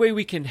risk. The only way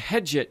we can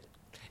hedge it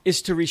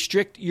is to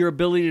restrict your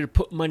ability to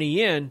put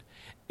money in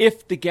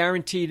if the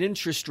guaranteed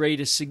interest rate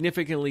is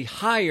significantly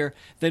higher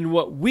than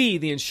what we,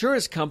 the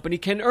insurance company,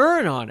 can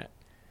earn on it.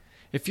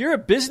 If you're a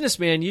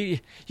businessman, you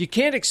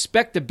can't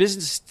expect a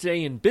business to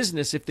stay in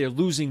business if they're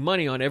losing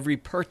money on every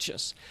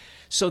purchase.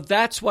 So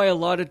that's why a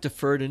lot of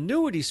deferred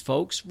annuities,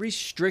 folks,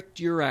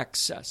 restrict your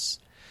access.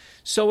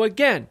 So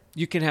again,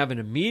 you can have an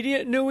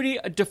immediate annuity,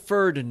 a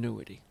deferred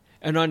annuity.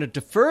 And on a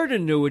deferred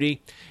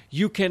annuity,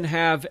 you can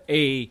have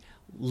a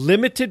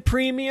limited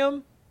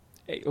premium.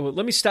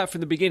 Let me start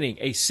from the beginning.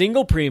 A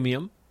single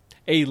premium,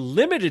 a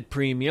limited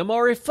premium,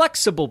 or a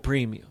flexible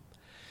premium.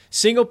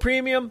 Single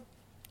premium,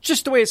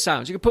 just the way it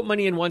sounds. You can put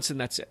money in once and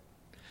that's it.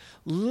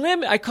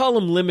 I call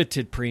them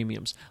limited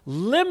premiums.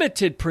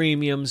 Limited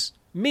premiums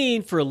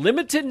mean for a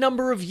limited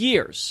number of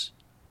years,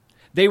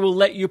 they will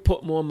let you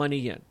put more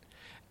money in.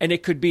 And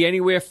it could be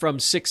anywhere from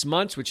 6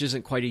 months, which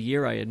isn't quite a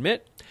year, I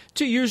admit,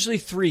 to usually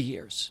 3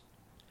 years.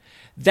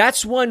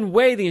 That's one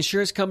way the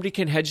insurance company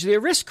can hedge their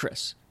risk,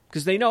 Chris,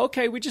 because they know,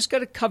 okay, we just got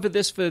to cover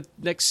this for the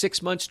next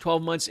 6 months,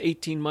 12 months,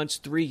 18 months,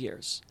 3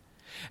 years.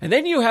 And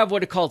then you have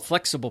what are called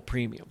flexible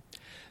premium.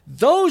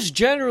 Those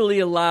generally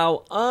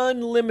allow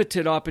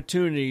unlimited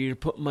opportunity to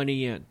put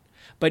money in.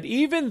 But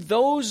even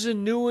those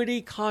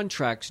annuity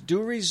contracts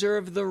do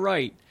reserve the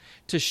right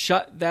to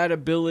shut that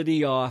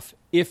ability off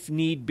if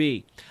need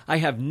be. I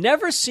have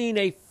never seen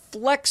a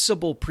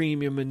flexible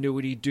premium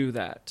annuity do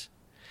that.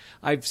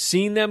 I've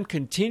seen them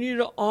continue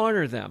to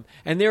honor them.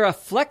 And there are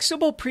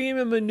flexible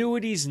premium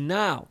annuities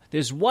now.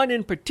 There's one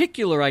in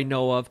particular I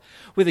know of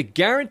with a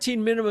guaranteed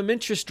minimum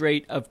interest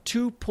rate of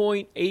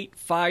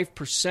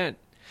 2.85%.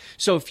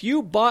 So if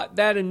you bought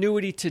that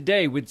annuity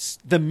today with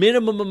the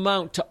minimum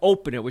amount to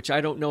open it, which I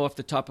don't know off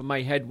the top of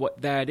my head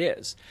what that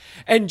is,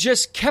 and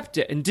just kept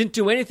it and didn't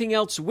do anything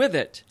else with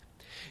it,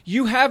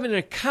 you have an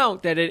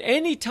account that at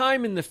any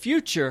time in the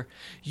future,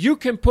 you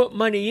can put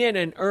money in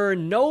and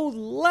earn no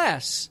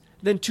less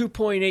than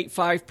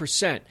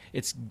 2.85%.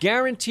 It's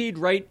guaranteed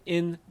right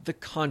in the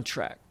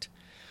contract.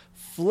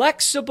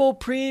 Flexible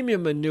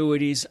premium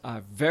annuities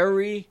are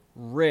very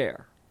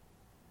rare.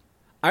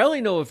 I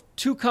only know of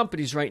 2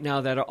 companies right now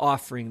that are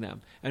offering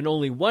them, and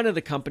only one of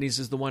the companies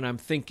is the one I'm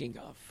thinking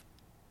of.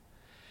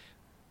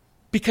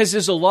 Because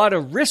there's a lot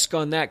of risk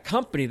on that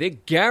company. They're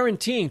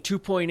guaranteeing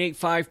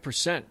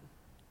 2.85%.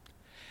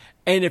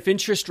 And if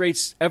interest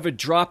rates ever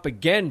drop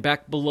again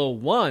back below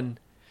 1,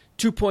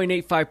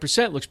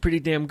 2.85% looks pretty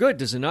damn good,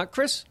 does it not,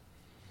 Chris?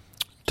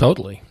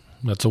 Totally.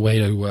 That's a way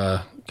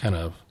to kind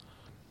of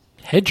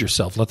hedge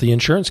yourself. Let the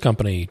insurance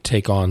company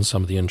take on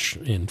some of the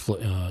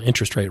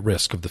interest rate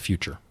risk of the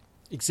future.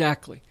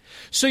 Exactly.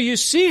 So you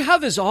see how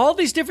there's all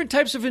these different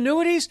types of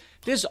annuities?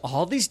 There's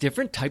all these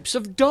different types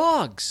of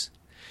dogs.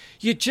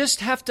 You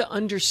just have to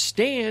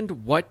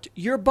understand what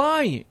you're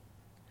buying.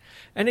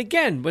 And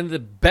again, one of the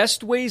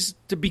best ways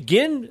to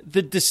begin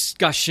the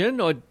discussion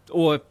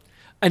or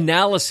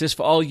analysis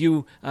for all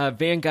you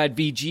Vanguard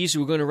VGs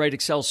who are going to write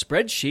Excel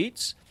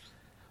spreadsheets,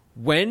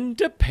 when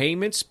do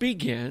payments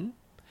begin?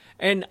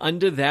 And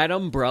under that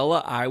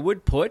umbrella, I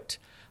would put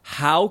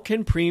how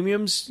can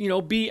premiums,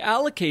 be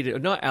allocated, or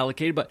not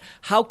allocated, but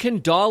how can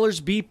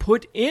dollars be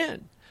put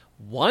in?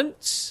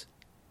 Once,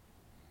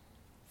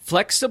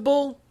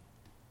 flexible,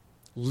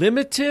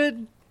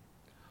 limited,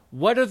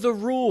 what are the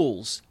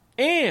rules?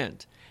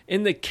 And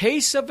in the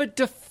case of a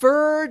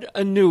deferred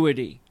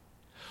annuity,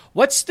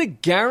 what's the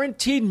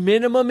guaranteed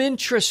minimum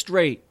interest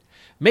rate?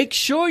 Make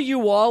sure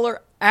you all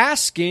are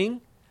asking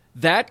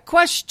that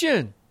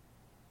question.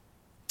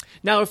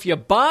 Now, if you're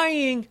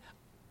buying,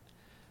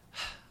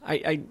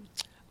 I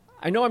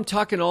know I'm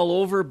talking all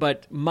over,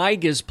 but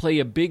MIGAs play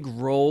a big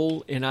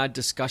role in our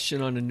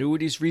discussion on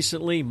annuities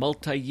recently,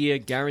 multi-year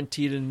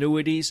guaranteed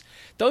annuities.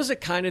 Those are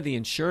kind of the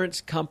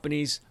insurance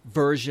company's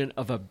version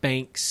of a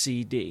bank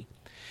CD.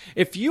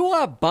 If you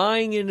are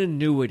buying an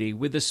annuity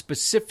with a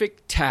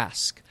specific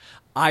task,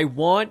 I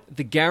want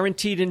the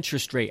guaranteed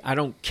interest rate. I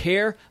don't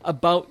care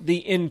about the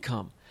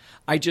income.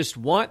 I just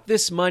want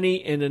this money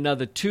in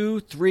another 2,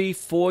 3,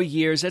 4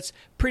 years. That's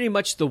pretty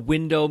much the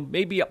window,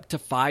 maybe up to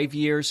 5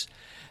 years.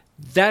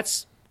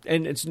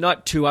 And it's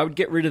not 2. I would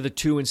get rid of the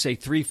 2 and say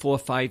 3, 4,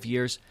 5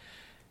 years.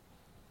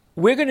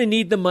 We're going to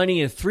need the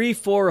money in 3,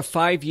 4, or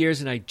 5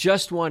 years, and I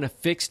just want a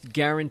fixed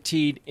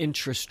guaranteed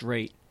interest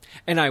rate.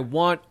 And I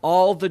want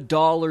all the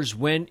dollars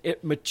when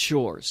it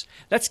matures.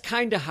 That's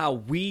kind of how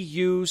we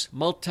use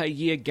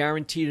multi-year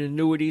guaranteed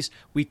annuities.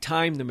 We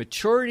time the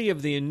maturity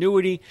of the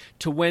annuity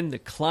to when the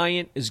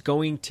client is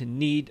going to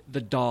need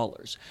the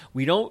dollars.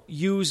 We don't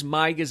use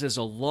MIGAs as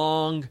a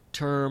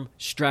long-term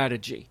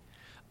strategy.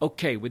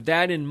 Okay, with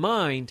that in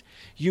mind,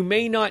 you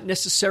may not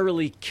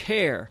necessarily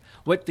care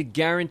what the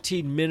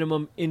guaranteed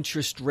minimum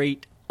interest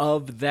rate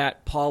of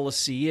that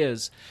policy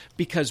is,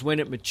 because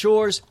when it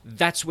matures,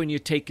 that's when you're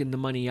taking the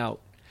money out.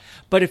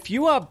 But if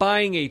you are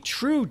buying a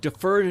true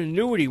deferred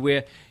annuity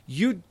where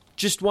you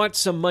just want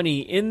some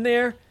money in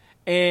there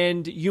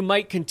and you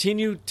might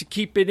continue to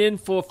keep it in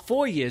for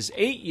 4 years,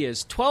 8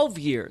 years, 12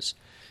 years,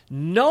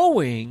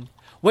 knowing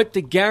what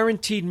the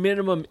guaranteed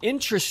minimum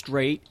interest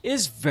rate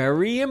is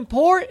very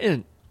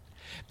important,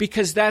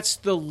 because that's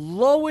the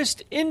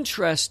lowest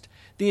interest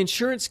the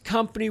insurance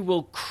company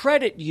will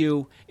credit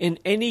you in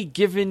any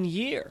given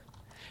year.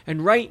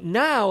 And right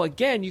now,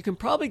 again, you can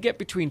probably get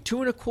between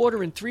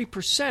 2.25% and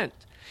 3%.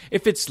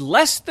 If it's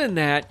less than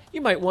that,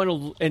 you might want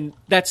to, and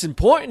that's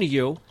important to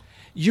you,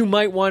 you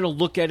might want to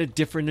look at a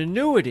different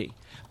annuity.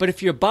 But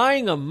if you're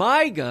buying a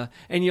MIGA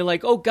and you're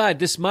like, oh God,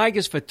 this MIGA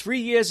is for 3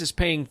 years, is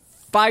paying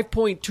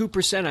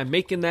 5.2%. I'm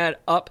making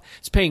that up.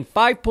 It's paying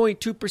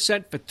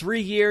 5.2% for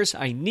 3 years.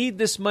 I need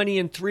this money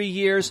in 3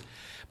 years,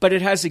 but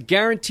it has a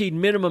guaranteed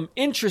minimum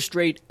interest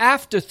rate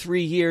after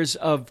 3 years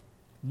of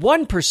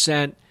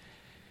 1%.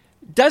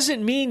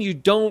 Doesn't mean you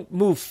don't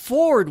move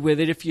forward with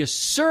it if you're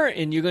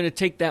certain you're going to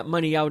take that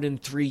money out in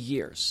 3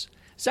 years.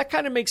 Does that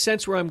kind of make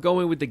sense where I'm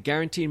going with the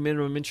guaranteed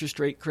minimum interest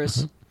rate,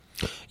 Chris?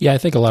 Mm-hmm. Yeah, I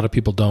think a lot of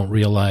people don't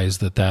realize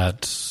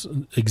that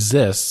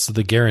exists.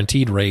 The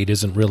guaranteed rate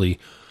isn't really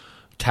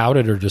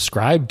touted or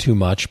described too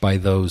much by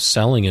those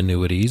selling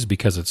annuities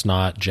because it's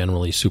not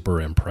generally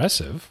super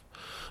impressive,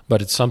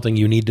 but it's something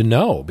you need to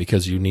know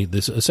because you need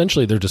this.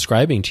 Essentially, they're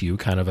describing to you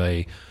kind of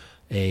a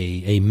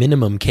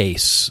minimum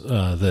case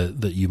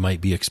that you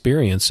might be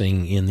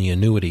experiencing in the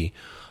annuity,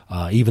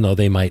 even though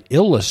they might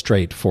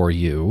illustrate for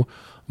you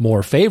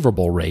more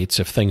favorable rates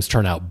if things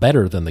turn out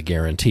better than the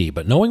guarantee.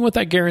 But knowing what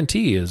that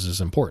guarantee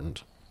is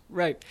important.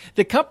 Right.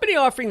 The company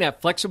offering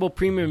that flexible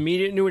premium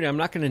immediate annuity, I'm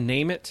not going to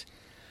name it,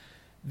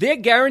 their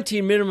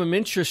guaranteed minimum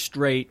interest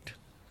rate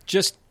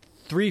just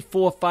 3,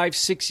 4, 5,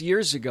 6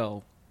 years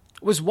ago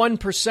was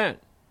 1%.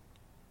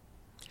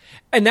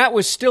 And that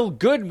was still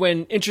good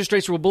when interest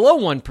rates were below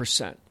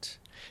 1%.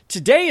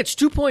 Today, it's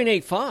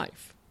 2.85.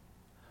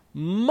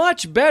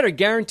 Much better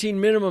guaranteed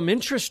minimum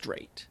interest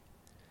rate.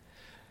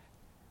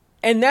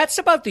 And that's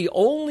about the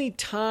only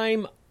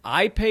time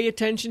I pay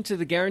attention to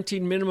the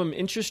guaranteed minimum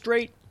interest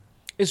rate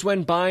is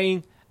when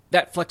buying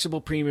that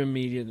flexible premium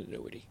immediate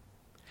annuity,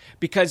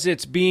 because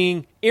it's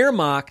being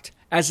earmarked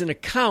as an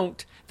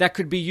account that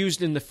could be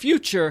used in the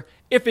future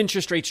if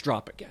interest rates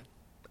drop again.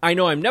 I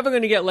know I'm never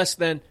going to get less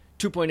than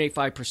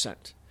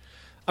 2.85%.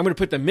 I'm going to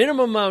put the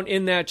minimum amount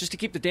in that just to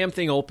keep the damn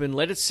thing open.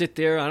 Let it sit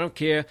there. I don't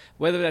care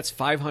whether that's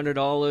 $500,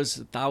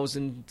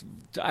 $1,000.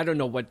 I don't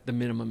know what the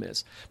minimum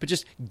is. But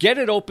just get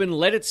it open,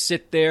 let it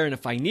sit there. And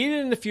if I need it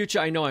in the future,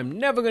 I know I'm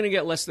never going to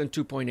get less than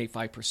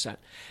 2.85%.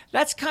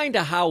 That's kind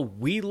of how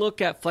we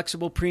look at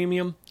flexible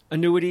premium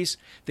annuities.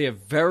 They're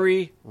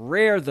very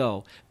rare,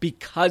 though,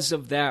 because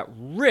of that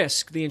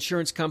risk the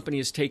insurance company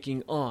is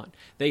taking on.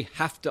 They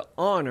have to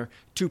honor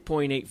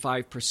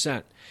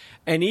 2.85%.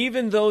 And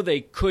even though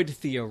they could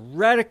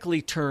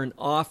theoretically turn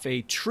off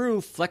a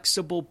true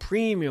flexible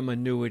premium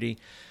annuity,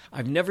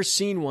 I've never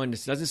seen one,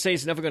 it doesn't say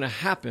it's never going to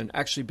happen,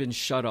 actually been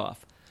shut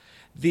off.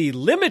 The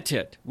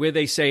limited, where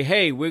they say,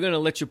 hey, we're going to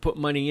let you put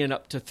money in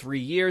up to 3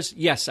 years,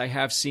 yes, I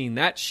have seen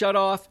that shut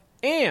off.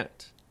 And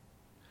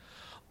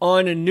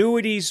on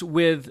annuities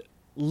with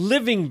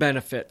living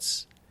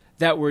benefits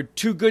that were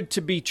too good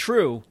to be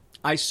true,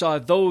 I saw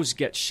those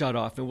get shut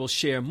off, and we'll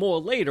share more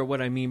later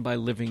what I mean by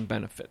living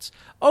benefits.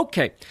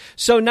 Okay,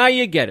 so now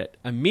you get it.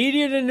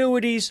 Immediate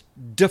annuities,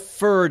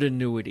 deferred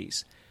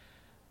annuities.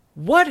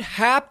 What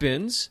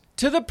happens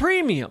to the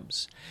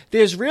premiums?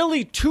 There's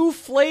really two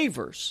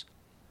flavors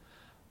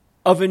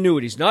of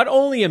annuities. Not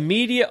only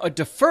immediate or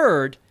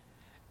deferred,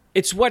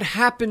 it's what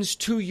happens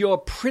to your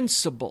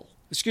principal.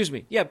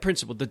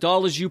 Principal, the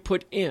dollars you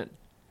put in.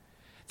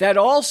 That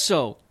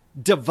also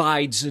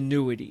divides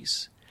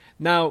annuities.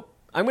 Now,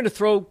 I'm going to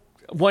throw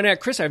one at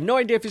Chris. I have no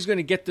idea if he's going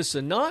to get this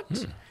or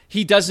not.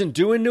 He doesn't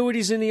do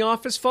annuities in the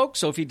office, folks.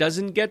 So if he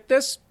doesn't get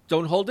this,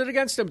 don't hold it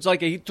against him. It's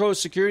like he throws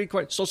a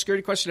Social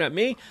Security question at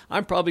me.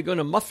 I'm probably going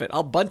to muff it.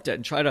 I'll bunt it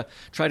and try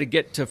to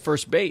get to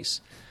first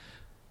base.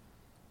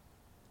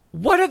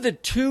 What are the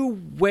two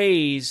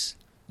ways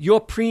your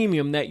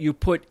premium that you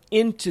put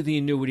into the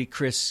annuity,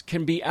 Chris,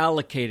 can be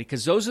allocated?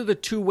 Because those are the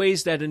two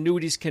ways that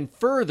annuities can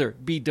further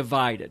be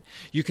divided.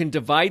 You can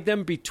divide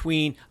them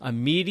between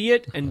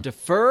immediate and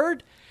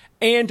deferred,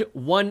 and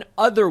one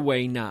other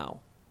way now.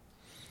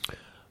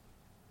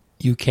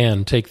 You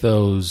can take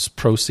those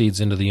proceeds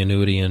into the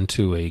annuity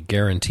into a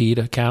guaranteed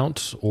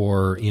account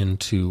or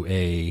into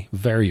a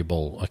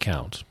variable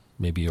account,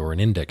 maybe, or an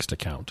indexed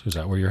account. Is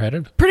that where you're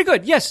headed? Pretty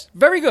good. Yes,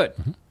 very good.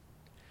 Mm-hmm.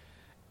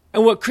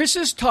 And what Chris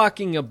is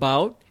talking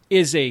about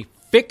is a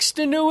fixed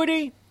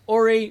annuity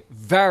or a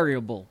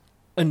variable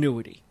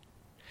annuity.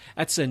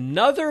 That's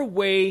another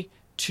way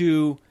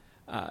to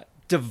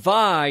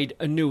divide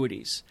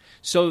annuities.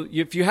 So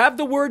if you have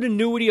the word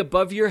annuity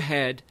above your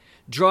head,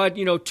 draw,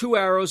 two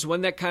arrows,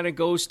 one that kind of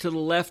goes to the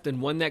left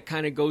and one that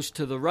kind of goes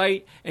to the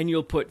right, and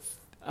you'll put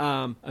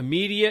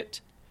immediate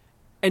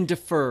and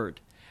deferred.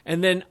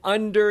 And then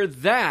under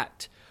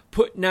that,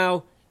 put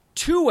now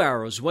two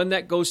arrows, one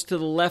that goes to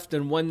the left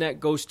and one that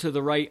goes to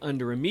the right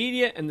under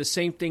immediate, and the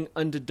same thing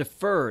under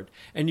deferred.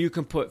 And you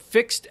can put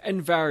fixed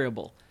and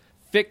variable,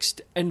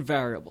 fixed and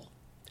variable.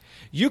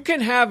 You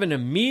can have an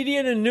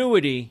immediate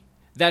annuity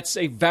that's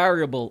a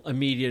variable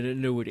immediate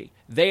annuity.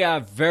 They are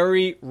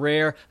very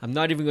rare. I'm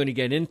not even going to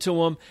get into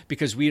them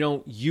because we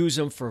don't use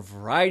them for a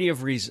variety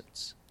of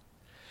reasons.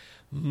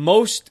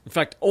 Most, in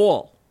fact,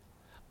 all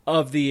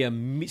of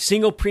the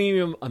single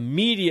premium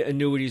immediate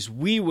annuities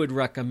we would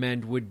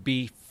recommend would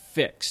be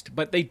fixed,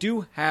 but they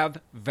do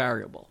have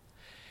variable.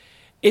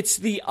 It's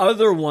the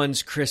other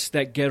ones, Chris,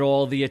 that get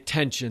all the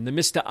attention. The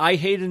Mr. I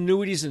Hate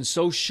Annuities and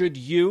So Should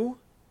You,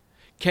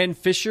 Ken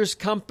Fisher's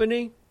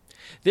company,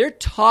 they're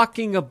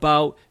talking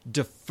about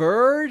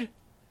deferred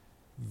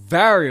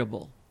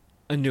variable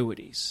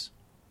annuities.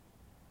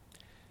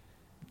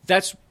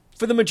 That's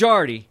for the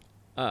majority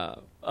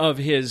of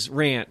his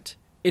rant.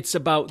 It's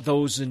about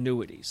those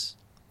annuities.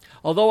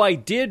 Although I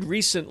did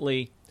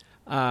recently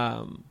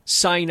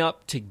sign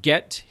up to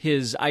get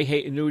his I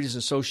Hate Annuities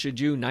and So Should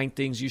You, 9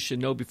 Things You Should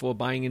Know Before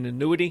Buying an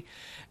Annuity.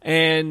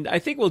 And I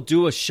think we'll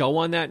do a show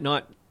on that,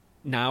 not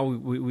now.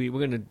 We're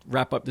going to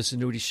wrap up this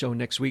annuity show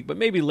next week, but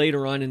maybe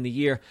later on in the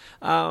year.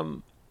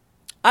 Out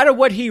of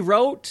what he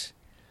wrote,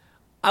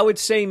 I would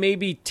say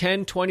maybe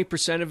 10,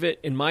 20% of it,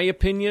 in my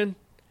opinion,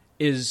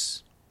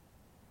 is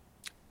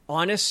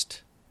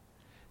honest.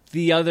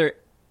 The other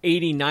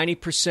 80,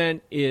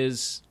 90%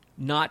 is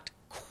not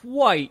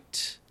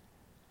quite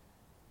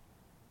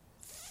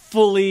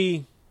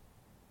fully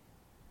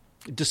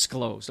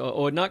disclosed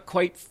or not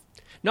quite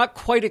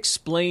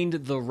explained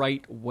the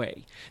right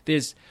way.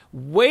 There's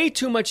way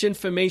too much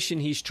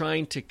information he's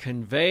trying to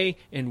convey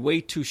and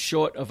way too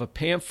short of a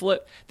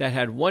pamphlet that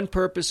had one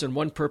purpose and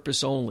one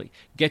purpose only: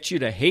 get you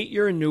to hate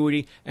your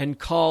annuity and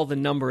call the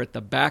number at the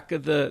back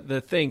of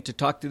the thing to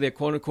talk to their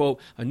quote-unquote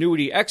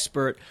annuity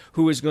expert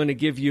who is going to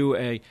give you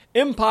a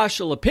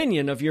impartial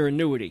opinion of your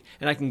annuity.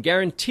 And I can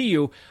guarantee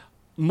you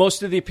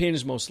most of the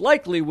opinions most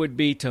likely would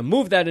be to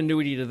move that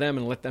annuity to them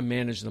and let them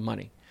manage the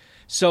money.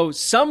 So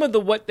some of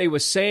what they were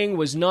saying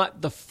was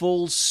not the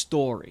full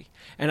story.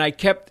 And I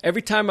kept,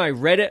 every time I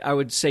read it, I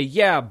would say,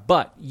 yeah,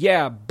 but.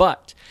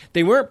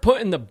 They weren't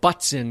putting the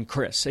buts in,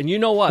 Chris. And you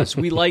know us,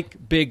 we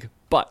like big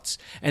buts.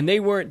 And they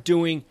weren't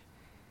doing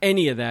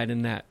any of that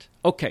in that.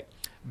 Okay,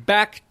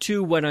 back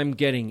to what I'm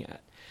getting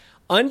at.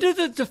 Under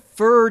the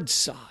deferred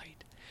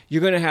side,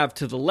 you're going to have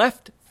to the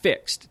left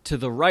fixed, to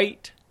the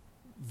right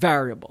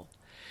variable.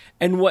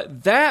 And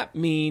what that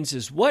means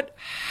is what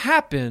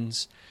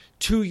happens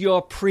to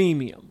your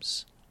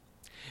premiums.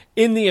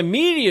 In the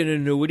immediate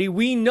annuity,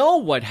 we know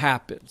what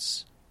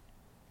happens.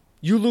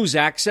 You lose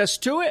access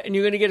to it, and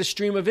you're going to get a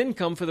stream of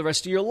income for the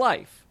rest of your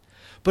life.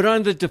 But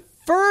on the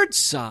deferred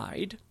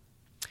side,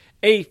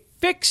 a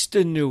fixed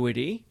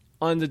annuity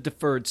on the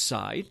deferred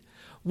side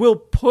will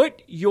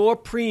put your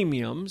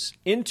premiums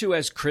into,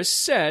 as Chris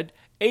said,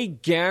 a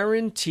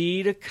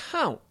guaranteed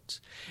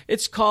account.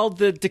 It's called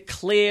the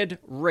declared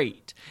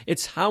rate.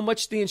 It's how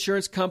much the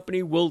insurance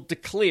company will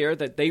declare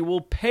that they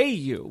will pay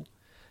you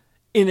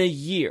in a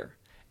year.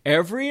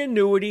 Every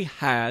annuity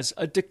has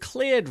a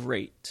declared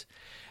rate.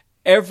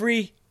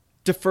 Every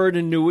deferred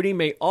annuity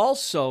may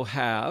also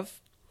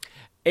have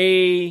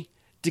a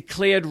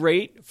declared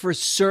rate for a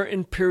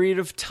certain period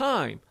of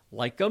time,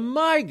 like a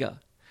MIGA.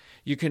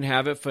 You can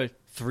have it for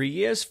 3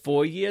 years,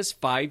 4 years,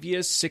 5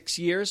 years, 6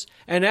 years.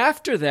 And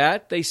after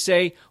that, they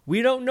say,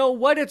 we don't know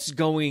what it's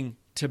going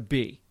to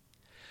be.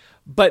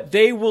 But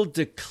they will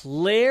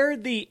declare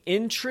the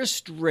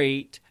interest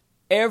rate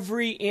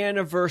every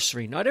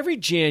anniversary, not every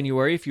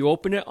January. If you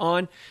open it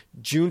on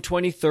June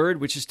 23rd,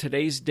 which is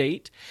today's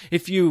date,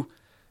 if you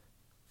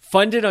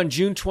fund it on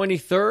June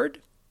 23rd,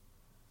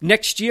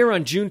 next year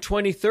on June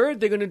 23rd,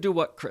 they're going to do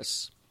what,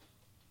 Chris?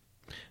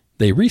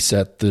 They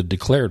reset the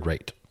declared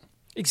rate.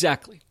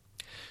 Exactly.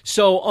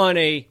 So on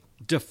a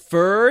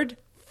deferred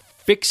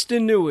fixed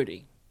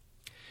annuity,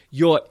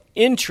 your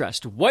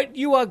interest, what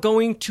you are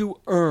going to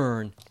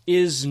earn,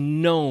 is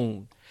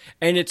known.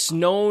 And it's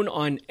known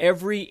on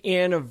every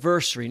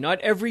anniversary,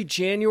 not every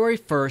January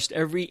 1st,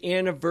 every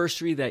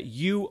anniversary that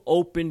you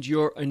opened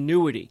your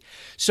annuity.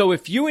 So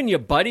if you and your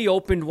buddy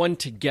opened one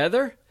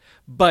together,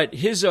 but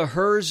his or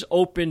hers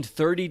opened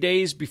 30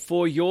 days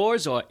before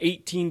yours or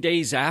 18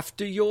 days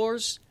after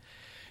yours,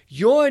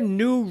 your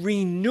new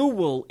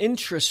renewal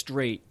interest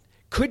rate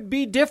could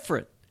be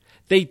different.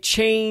 They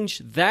change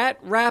that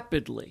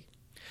rapidly.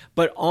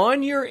 But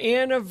on your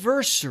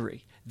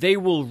anniversary, they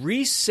will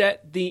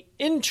reset the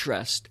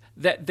interest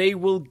that they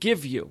will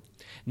give you,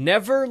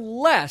 never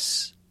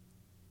less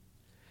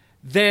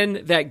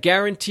than that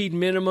guaranteed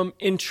minimum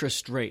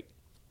interest rate.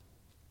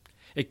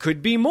 It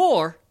could be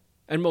more,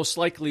 and most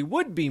likely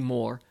would be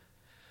more,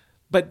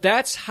 but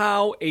that's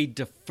how a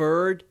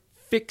deferred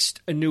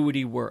fixed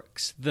annuity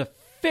works. The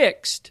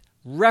fixed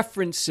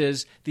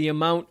references the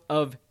amount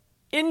of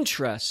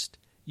interest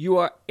you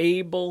are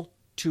able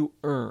to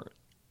earn.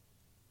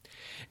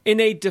 In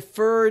a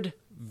deferred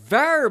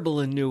variable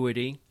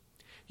annuity,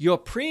 your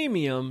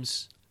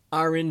premiums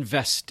are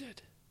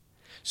invested.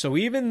 So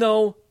even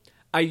though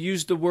I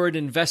use the word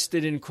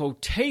invested in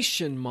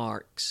quotation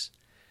marks.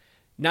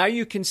 Now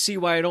you can see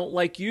why I don't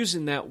like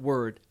using that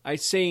word. I'm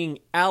saying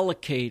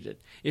allocated.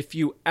 If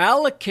you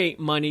allocate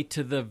money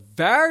to the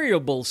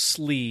variable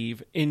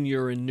sleeve in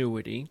your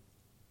annuity,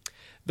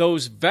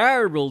 those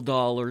variable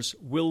dollars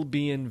will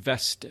be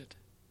invested.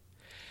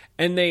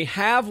 And they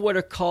have what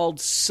are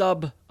called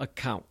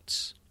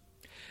sub-accounts.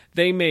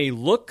 They may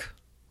look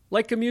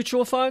like a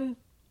mutual fund.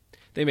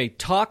 They may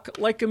talk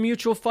like a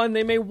mutual fund.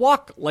 They may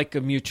walk like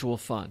a mutual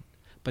fund.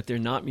 But they're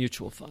not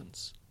mutual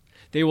funds.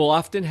 They will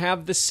often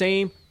have the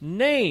same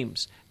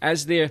names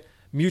as their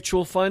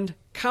mutual fund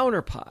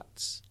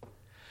counterparts.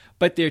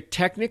 But they're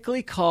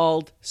technically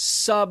called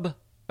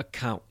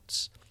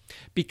sub-accounts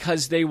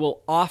because they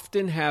will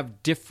often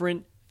have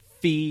different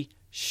fee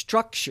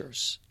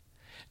structures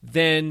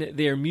than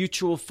their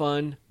mutual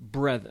fund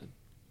brethren.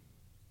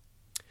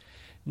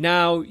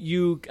 Now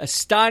you are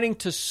starting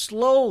to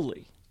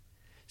slowly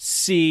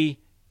see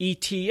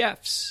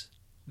ETFs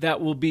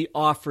that will be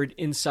offered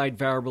inside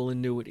variable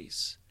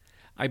annuities.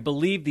 I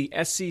believe the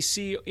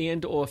SEC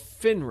and or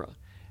FINRA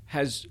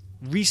has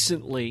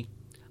recently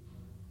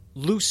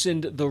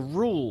loosened the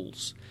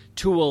rules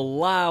to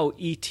allow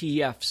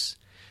ETFs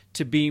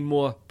to be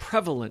more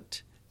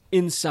prevalent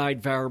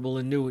inside variable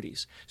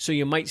annuities. So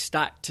you might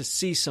start to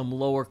see some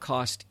lower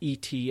cost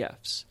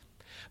ETFs.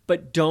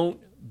 But don't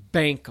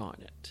bank on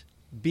it,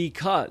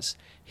 because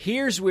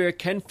here's where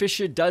Ken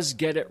Fisher does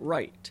get it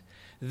right.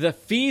 The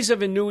fees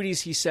of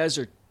annuities, he says,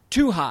 are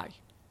too high.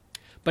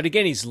 But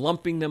again, he's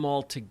lumping them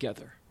all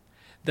together.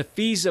 The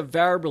fees of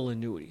variable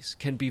annuities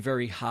can be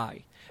very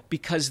high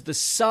because the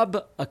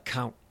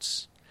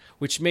sub-accounts,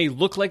 which may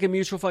look like a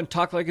mutual fund,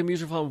 talk like a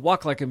mutual fund,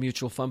 walk like a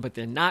mutual fund, but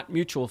they're not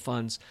mutual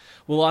funds,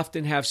 will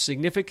often have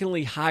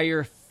significantly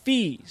higher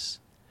fees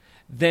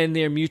than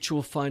their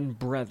mutual fund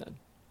brethren.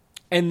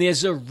 And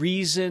there's a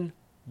reason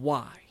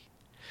why.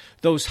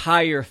 Those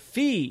higher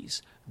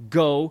fees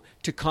go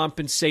to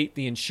compensate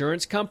the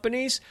insurance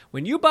companies.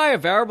 When you buy a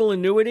variable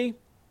annuity,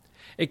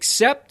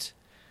 except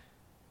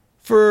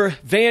for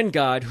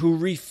Vanguard, who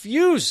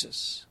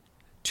refuses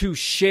to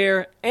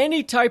share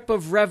any type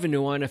of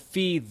revenue on a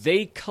fee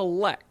they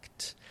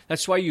collect.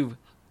 That's why you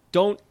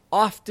don't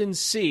often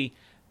see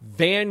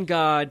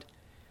Vanguard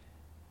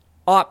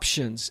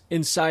options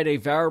inside a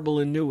variable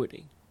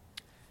annuity.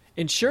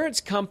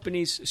 Investment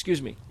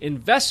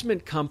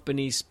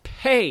companies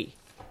pay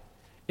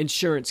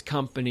insurance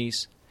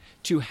companies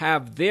to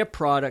have their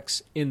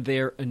products in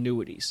their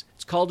annuities.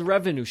 It's called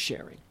revenue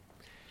sharing.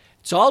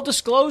 It's all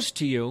disclosed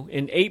to you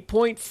in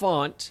 8-point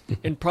font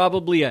and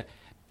probably a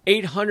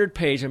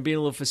 800-page, I'm being a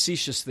little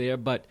facetious there,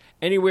 but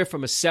anywhere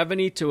from a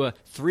 70 to a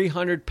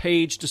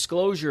 300-page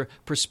disclosure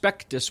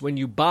prospectus when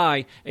you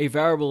buy a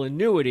variable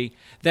annuity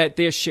that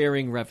they're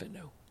sharing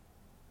revenue.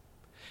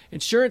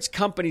 Insurance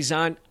companies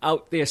aren't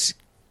out there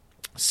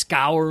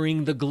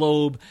scouring the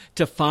globe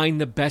to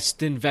find the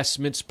best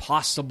investments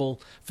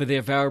possible for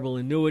their variable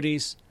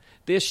annuities.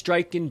 They're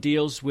striking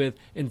deals with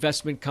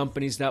investment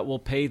companies that will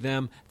pay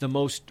them the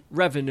most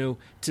revenue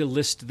to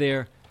list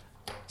their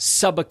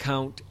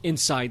sub-account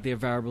inside their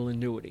variable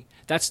annuity.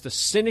 That's the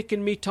cynic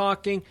in me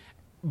talking,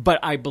 but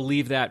I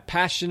believe that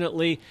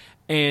passionately,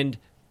 and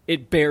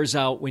it bears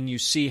out when you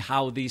see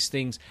how these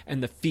things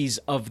and the fees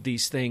of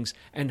these things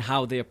and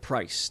how they're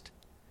priced.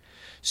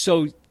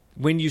 So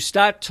when you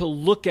start to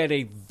look at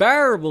a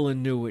variable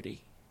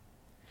annuity,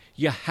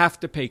 you have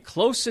to pay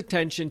close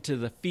attention to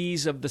the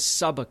fees of the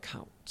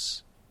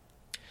sub-accounts.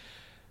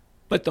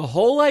 But the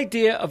whole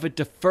idea of a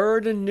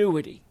deferred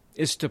annuity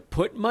is to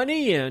put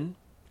money in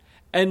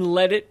and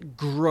let it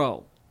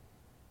grow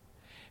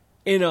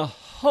in a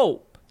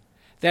hope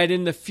that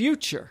in the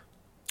future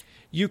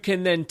you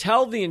can then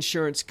tell the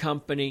insurance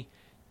company,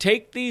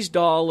 take these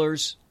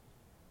dollars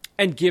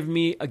and give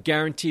me a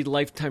guaranteed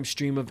lifetime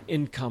stream of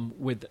income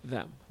with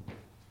them.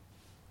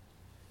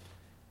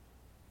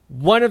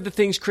 One of the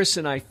things Chris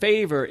and I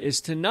favor is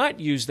to not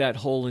use that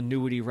whole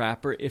annuity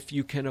wrapper if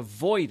you can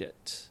avoid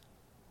it.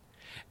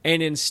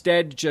 And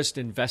instead just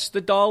invest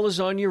the dollars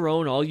on your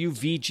own. All you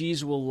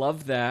VGs will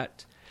love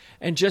that.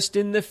 And just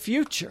in the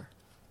future,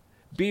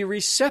 be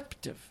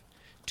receptive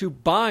to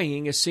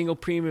buying a single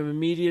premium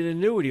immediate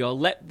annuity, or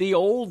let the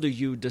older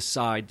you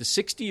decide. The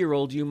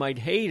 60-year-old you might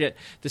hate it.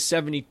 The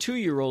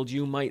 72-year-old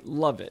you might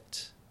love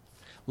it.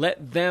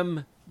 Let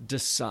them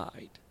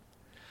decide.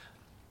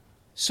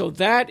 So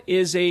that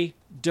is a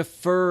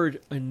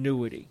deferred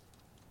annuity.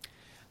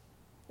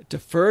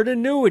 Deferred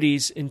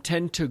annuities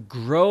intend to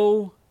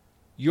grow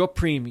your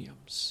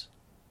premiums.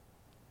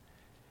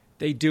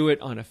 They do it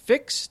on a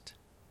fixed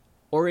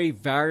or a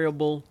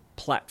variable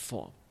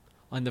platform.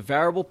 On the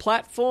variable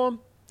platform,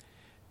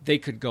 they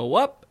could go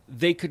up,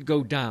 they could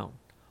go down.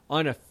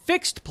 On a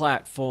fixed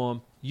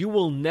platform, you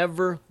will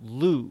never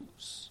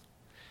lose.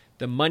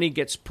 The money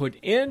gets put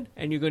in,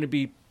 and you're going to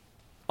be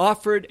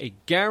offered a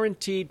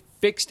guaranteed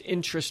fixed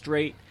interest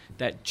rate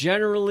that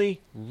generally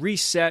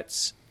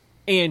resets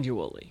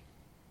annually.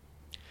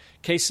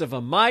 Case of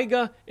a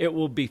MIGA, it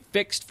will be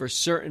fixed for a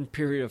certain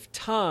period of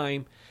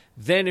time,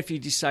 Then if you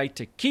decide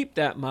to keep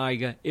that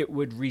MYGA, it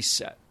would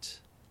reset.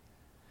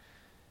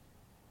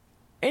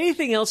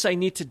 Anything else I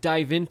need to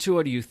dive into,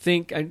 or do you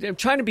think, I'm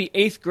trying to be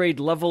 8th grade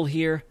level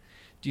here.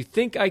 Do you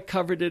think I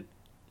covered it?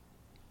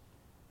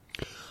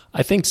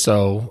 I think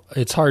so.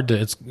 It's hard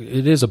to,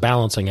 it is a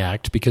balancing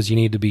act because you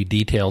need to be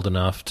detailed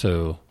enough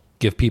to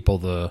give people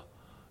the,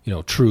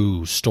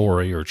 true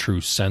story or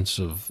true sense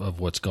of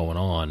what's going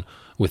on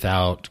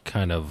without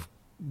kind of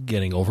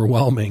getting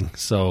overwhelming.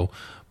 So,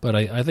 but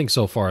I think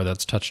so far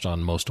that's touched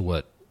on most of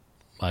what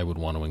I would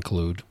want to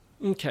include.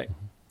 Okay.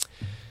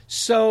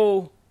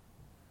 So,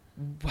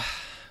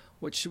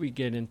 what should we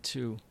get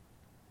into?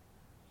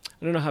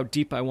 I don't know how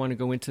deep I want to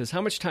go into this.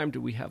 How much time do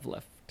we have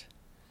left?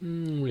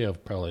 We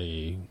have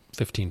probably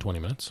 15, 20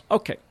 minutes.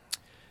 Okay.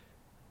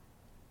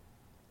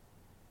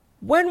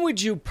 When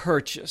would you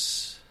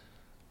purchase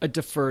a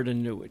deferred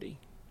annuity?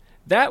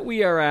 That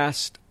we are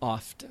asked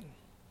often.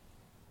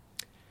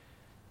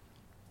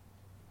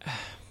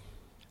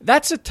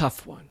 That's a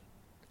tough one.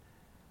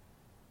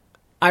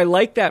 I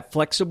like that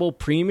flexible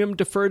premium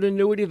deferred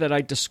annuity that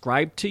I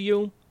described to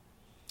you,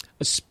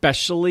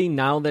 especially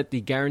now that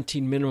the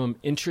guaranteed minimum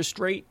interest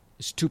rate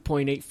is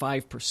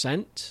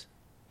 2.85%.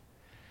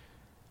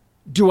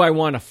 Do I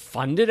want to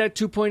fund it at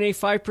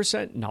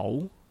 2.85%?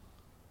 No.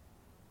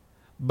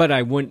 But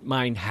I wouldn't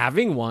mind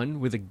having one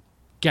with a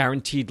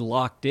guaranteed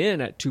locked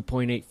in at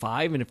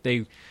 2.85. And if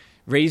they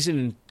raise it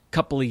in a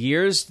couple of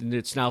years and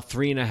it's now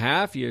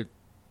 3.5, you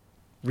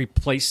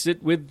replace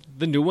it with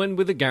the new one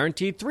with a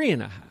guaranteed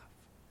 3.5.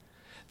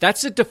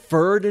 That's a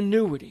deferred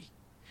annuity.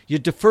 You're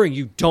deferring.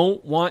 You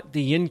don't want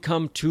the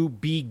income to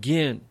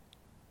begin.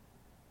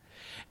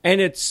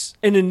 And it's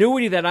an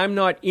annuity that I'm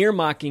not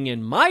earmarking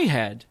in my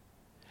head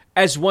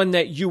as one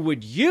that you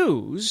would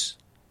use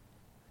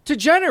to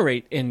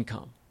generate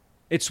income.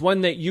 It's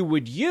one that you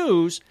would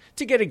use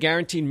to get a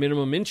guaranteed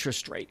minimum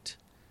interest rate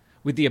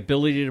with the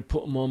ability to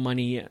put more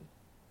money in.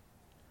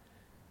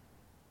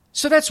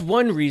 So that's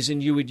one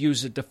reason you would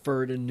use a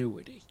deferred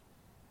annuity.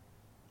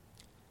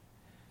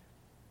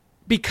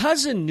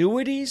 Because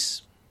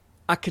annuities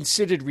are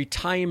considered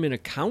retirement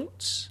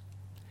accounts,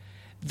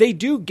 they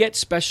do get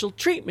special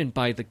treatment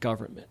by the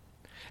government.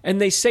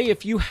 And they say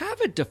if you have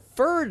a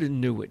deferred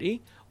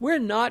annuity, we're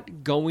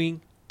not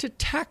going to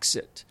tax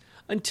it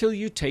until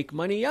you take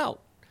money out.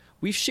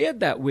 We've shared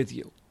that with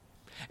you.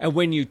 And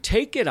when you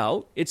take it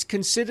out, it's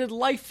considered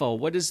LIFO.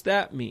 What does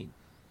that mean?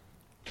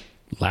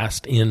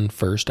 Last in,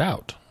 first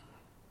out.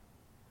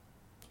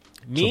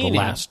 Meaning,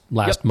 so the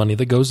last money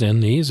that goes in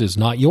these is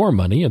not your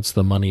money. It's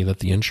the money that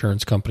the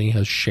insurance company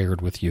has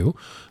shared with you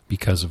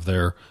because of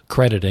their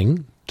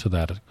crediting to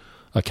that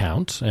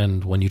account.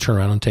 And when you turn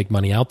around and take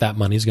money out, that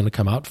money is going to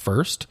come out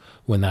first.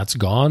 When that's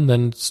gone,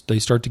 then they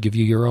start to give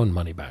you your own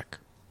money back.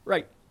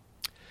 Right.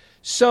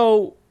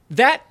 So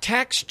that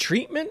tax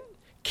treatment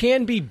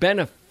can be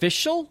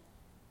beneficial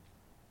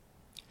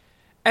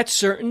at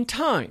certain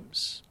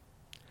times.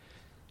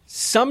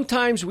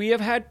 Sometimes we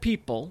have had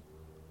people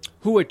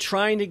who are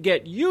trying to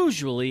get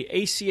usually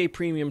ACA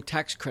premium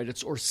tax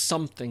credits or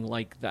something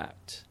like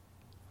that.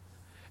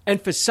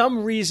 And for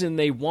some reason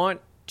they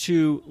want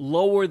to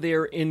lower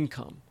their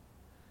income.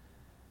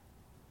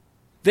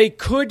 They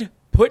could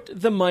put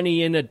the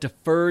money in a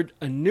deferred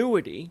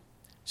annuity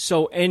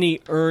so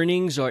any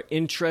earnings or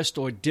interest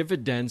or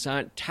dividends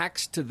aren't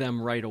taxed to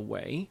them right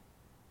away.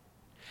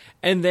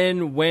 And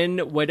then when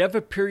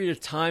whatever period of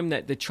time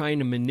that they're trying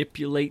to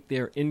manipulate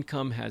their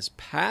income has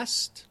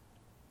passed,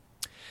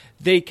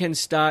 they can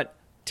start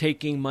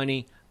taking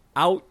money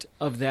out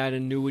of that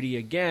annuity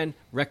again,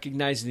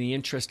 recognizing the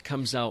interest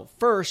comes out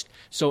first,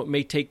 so it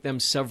may take them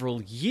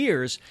several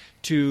years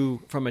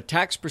to, from a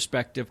tax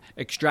perspective,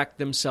 extract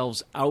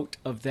themselves out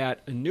of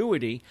that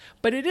annuity.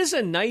 But it is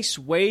a nice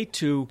way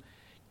to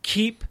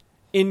keep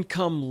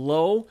income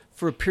low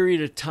for a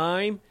period of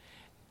time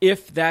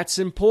if that's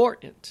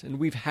important. And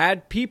we've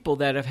had people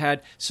that have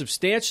had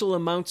substantial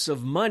amounts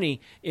of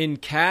money in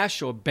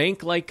cash or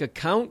bank-like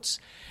accounts,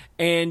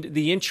 and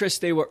the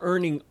interest they were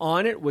earning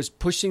on it was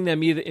pushing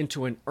them either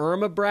into an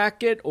IRMA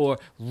bracket or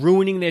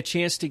ruining their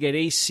chance to get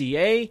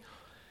ACA.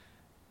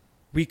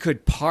 We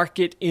could park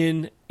it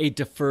in a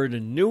deferred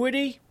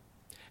annuity,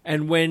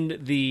 and when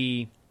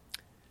the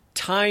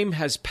time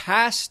has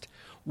passed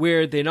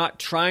where they're not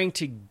trying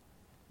to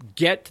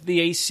get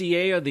the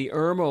ACA or the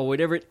IRMA or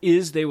whatever it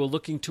is they were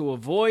looking to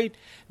avoid,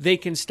 they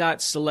can start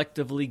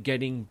selectively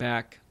getting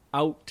back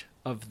out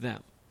of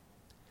them.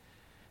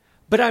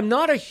 But I'm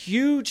not a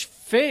huge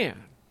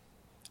fan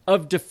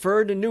of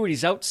deferred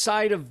annuities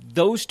outside of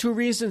those two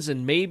reasons,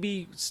 and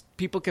maybe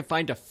people can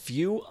find a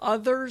few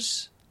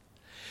others.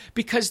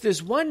 Because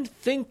there's one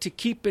thing to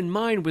keep in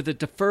mind with a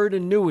deferred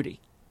annuity.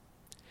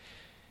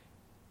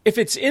 If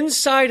it's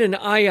inside an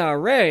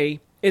IRA,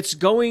 it's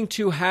going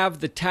to have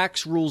the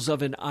tax rules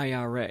of an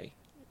IRA.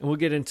 And we'll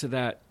get into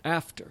that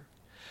after.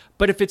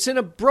 But if it's in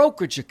a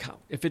brokerage account,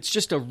 if it's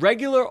just a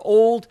regular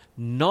old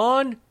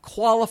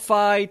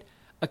non-qualified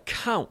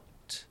account,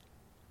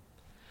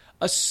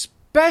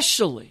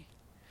 especially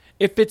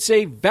if it's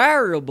a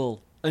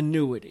variable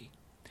annuity,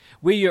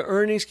 where your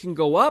earnings can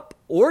go up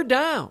or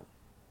down,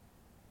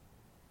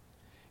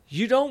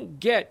 you don't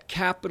get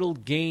capital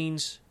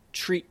gains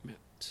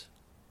treatment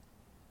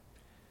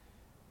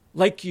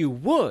like you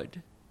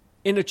would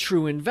in a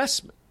true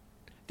investment.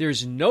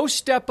 There's no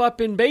step up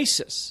in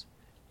basis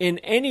in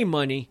any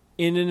money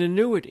in an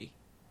annuity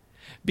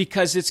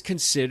because it's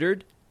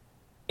considered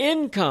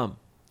income,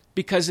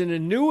 because an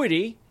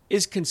annuity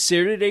is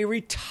considered a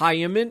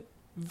retirement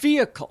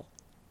vehicle.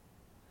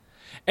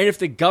 And if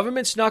the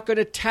government's not going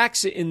to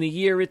tax it in the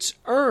year it's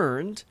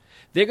earned,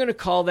 they're going to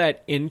call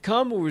that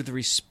income with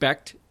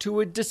respect to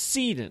a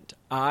decedent,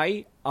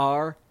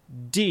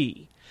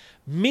 IRD,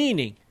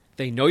 meaning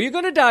they know you're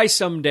going to die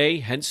someday,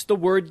 hence the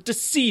word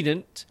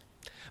decedent,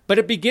 but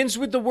it begins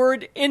with the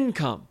word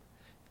income.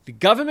 The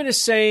government is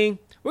saying,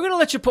 we're going to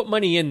let you put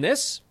money in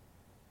this,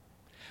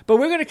 but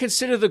we're going to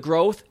consider the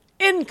growth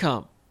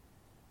income.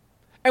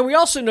 And we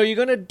also know you're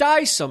going to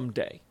die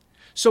someday.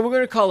 So we're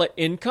going to call it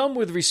income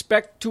with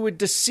respect to a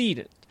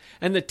decedent.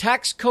 And the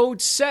tax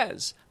code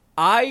says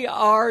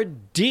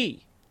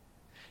IRD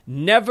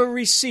never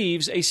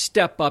receives a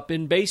step up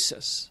in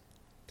basis.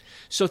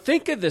 So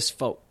think of this,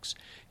 folks.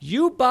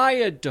 You buy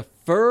a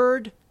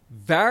deferred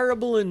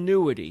variable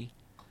annuity,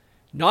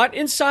 not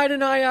inside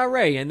an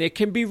IRA, and there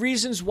can be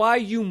reasons why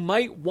you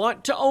might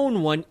want to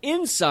own one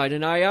inside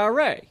an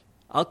IRA.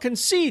 I'll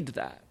concede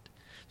that.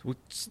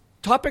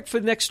 Topic for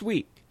next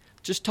week.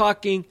 Just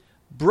talking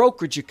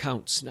brokerage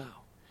accounts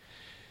now.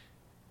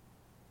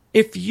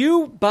 If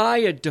you buy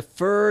a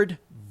deferred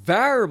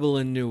variable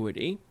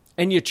annuity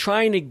and you're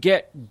trying to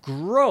get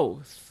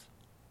growth,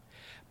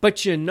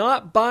 but you're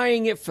not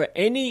buying it for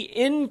any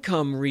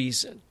income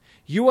reason,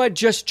 you are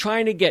just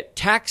trying to get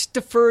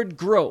tax-deferred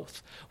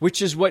growth,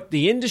 which is what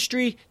the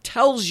industry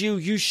tells you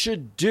you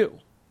should do.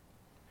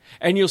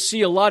 And you'll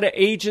see a lot of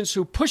agents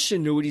who push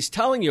annuities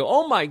telling you,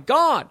 oh my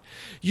God,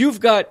 you've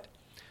got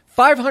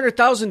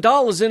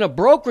 $500,000 in a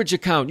brokerage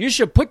account. You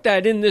should put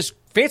that in this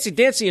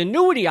fancy-dancy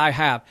annuity I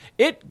have.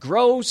 It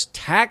grows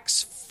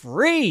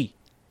tax-free.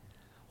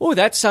 Oh,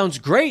 that sounds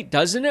great,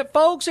 doesn't it,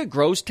 folks? It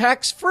grows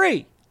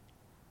tax-free.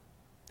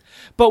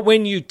 But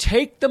when you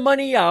take the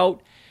money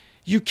out,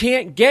 you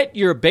can't get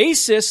your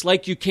basis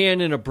like you can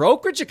in a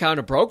brokerage account.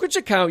 A brokerage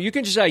account, you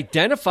can just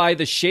identify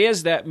the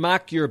shares that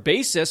mark your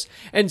basis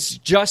and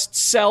just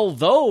sell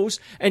those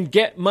and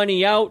get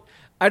money out.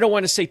 I don't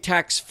want to say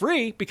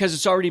tax-free because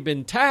it's already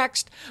been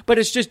taxed, but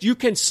it's just you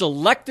can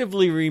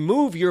selectively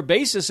remove your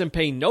basis and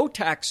pay no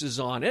taxes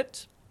on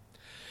it.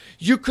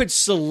 You could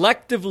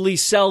selectively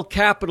sell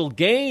capital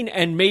gain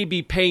and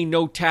maybe pay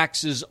no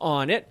taxes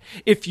on it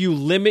if you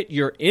limit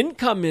your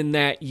income in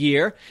that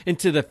year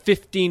into the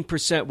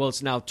 15%, well,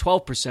 it's now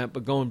 12%,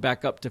 but going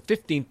back up to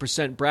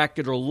 15%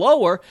 bracket or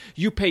lower,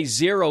 you pay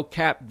zero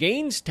cap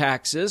gains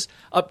taxes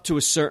up to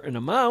a certain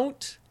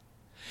amount.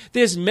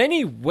 There's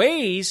many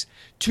ways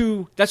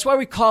to, that's why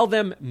we call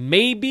them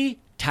maybe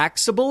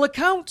taxable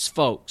accounts,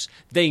 folks.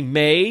 They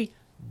may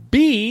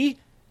be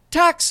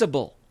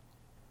taxable.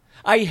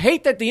 I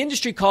hate that the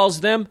industry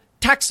calls them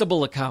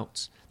taxable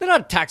accounts. They're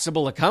not a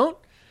taxable account.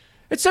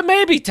 It's a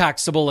maybe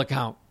taxable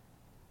account.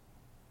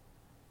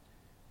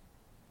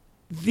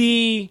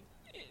 The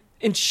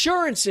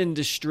insurance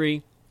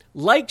industry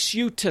likes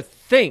you to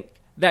think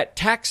that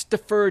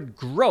tax-deferred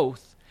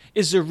growth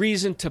is a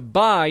reason to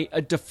buy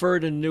a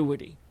deferred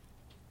annuity.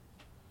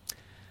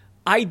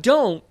 I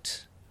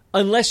don't,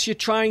 unless you're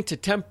trying to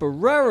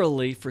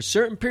temporarily, for a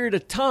certain period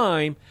of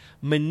time,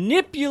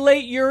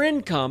 manipulate your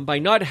income by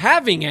not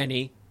having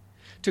any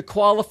to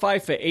qualify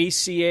for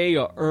ACA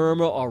or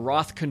IRMA or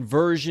Roth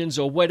conversions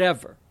or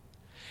whatever.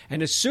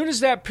 And as soon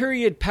as that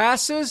period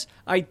passes,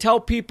 I tell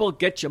people,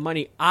 get your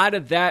money out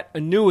of that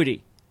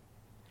annuity.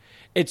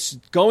 It's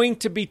going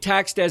to be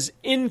taxed as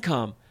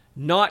income,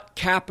 not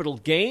capital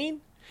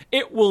gain.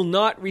 It will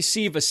not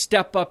receive a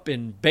step up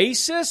in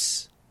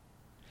basis.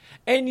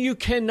 And you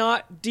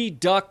cannot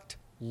deduct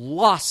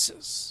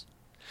losses.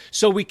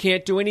 So we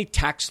can't do any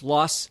tax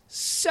loss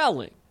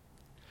selling.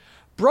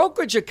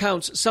 Brokerage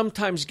accounts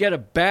sometimes get a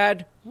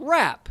bad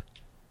rap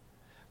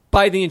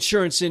by the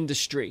insurance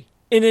industry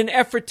in an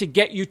effort to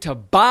get you to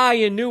buy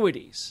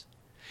annuities.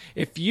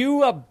 If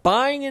you are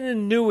buying an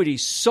annuity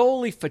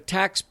solely for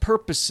tax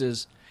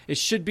purposes, it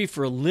should be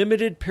for a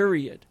limited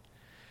period.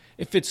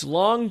 If it's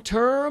long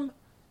term,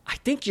 I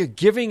think you're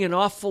giving an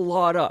awful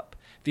lot up.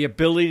 The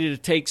ability to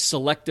take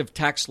selective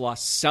tax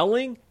loss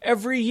selling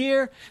every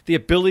year, the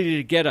ability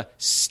to get a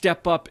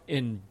step up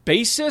in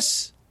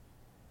basis,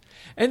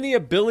 and the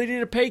ability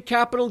to pay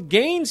capital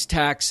gains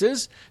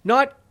taxes,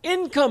 not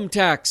income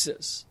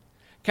taxes.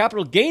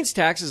 Capital gains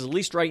taxes, at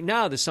least right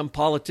now, there's some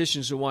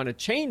politicians who want to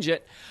change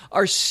it,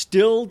 are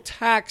still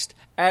taxed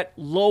at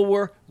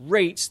lower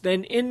rates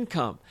than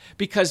income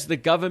because the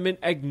government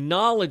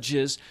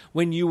acknowledges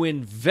when you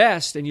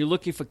invest and you're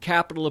looking for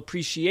capital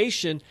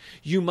appreciation,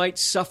 you might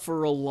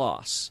suffer a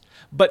loss.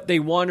 But they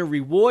want to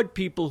reward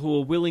people who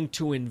are willing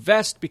to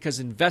invest because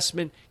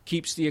investment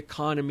keeps the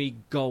economy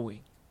going.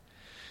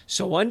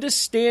 So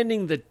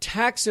understanding the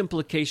tax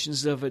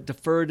implications of a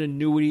deferred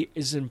annuity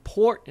is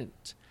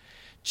important.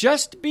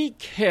 Just be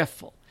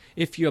careful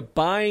if you're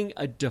buying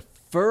a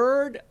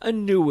deferred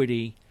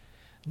annuity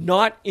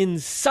not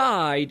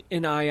inside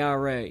an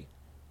IRA.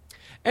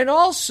 And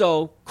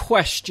also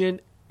question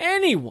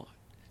anyone,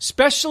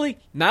 especially,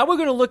 now we're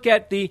going to look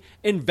at the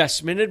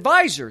investment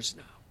advisors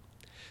now,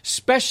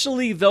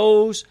 especially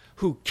those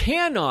who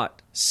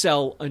cannot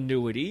sell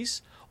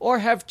annuities or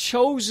have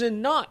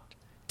chosen not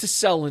to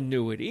sell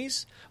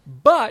annuities,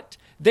 but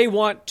they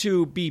want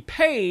to be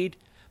paid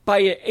by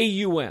an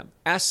AUM,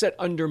 asset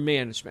under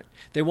management.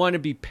 They want to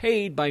be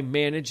paid by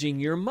managing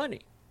your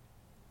money.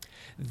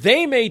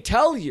 They may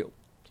tell you,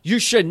 you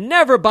should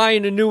never buy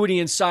an annuity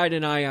inside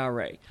an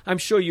IRA. I'm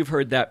sure you've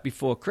heard that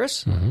before,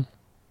 Chris. Mm-hmm.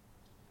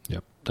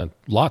 Yep,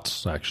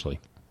 lots, actually,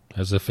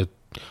 as if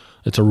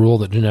it's a rule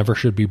that never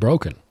should be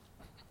broken.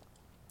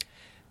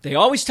 They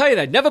always tell you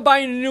that. Never buy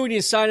an annuity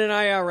inside an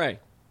IRA.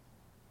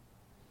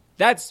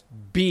 That's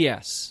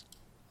BS.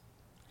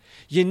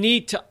 You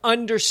need to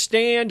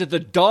understand the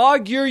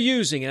dog you're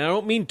using. And I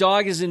don't mean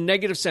dog as in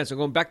negative sense. I'm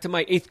going back to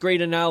my 8th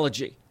grade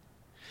analogy.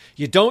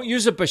 You don't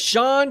use a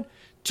Bashan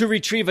to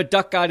retrieve a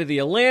duck out of the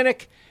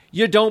Atlantic.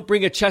 You don't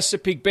bring a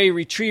Chesapeake Bay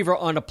Retriever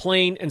on a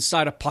plane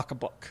inside a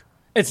pocketbook.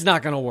 It's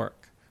not going to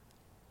work.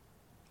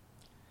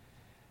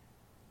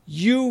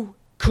 You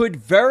could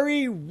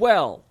very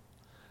well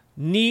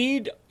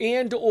need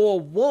and or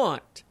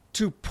want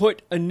to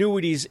put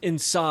annuities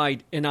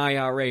inside an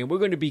IRA. And we're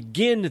going to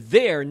begin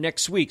there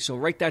next week. So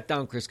write that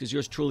down, Chris, because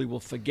yours truly will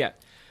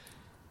forget.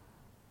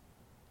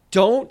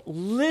 Don't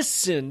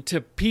listen to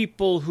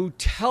people who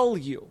tell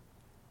you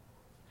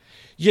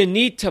you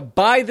need to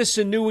buy this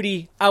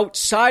annuity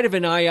outside of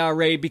an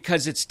IRA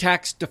because it's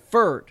tax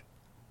deferred.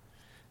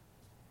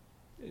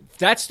 If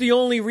that's the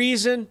only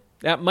reason,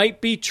 that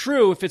might be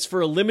true if it's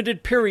for a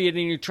limited period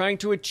and you're trying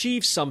to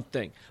achieve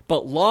something.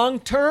 But long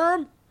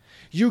term,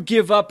 you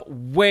give up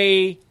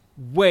way,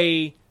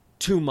 way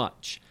too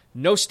much.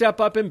 No step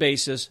up in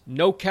basis,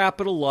 no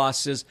capital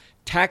losses,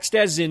 taxed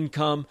as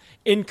income.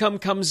 Income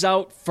comes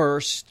out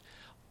first.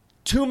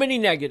 Too many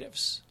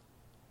negatives.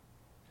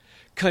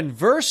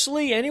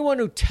 Conversely, anyone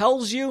who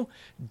tells you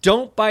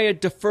don't buy a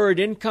deferred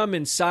income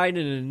inside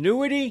an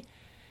annuity,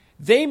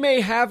 they may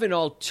have an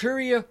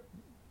ulterior.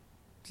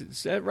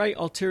 Is that right?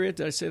 Ulterior?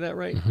 Did I say that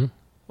right? Mm-hmm.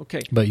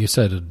 Okay. But you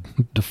said a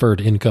deferred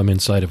income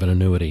inside of an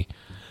annuity.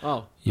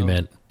 Oh. You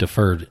meant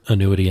deferred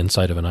annuity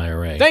inside of an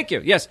IRA. Thank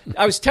you. Yes.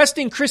 I was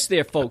testing Chris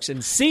there, folks.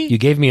 And see? You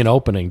gave me an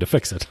opening to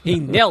fix it. He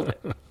nailed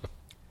it.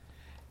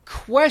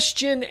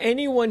 Question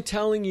anyone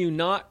telling you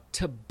not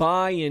to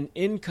buy an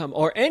income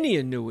or any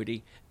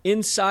annuity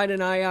inside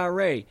an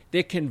IRA.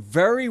 There can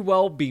very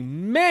well be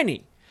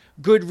many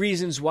good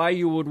reasons why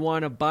you would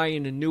want to buy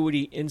an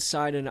annuity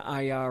inside an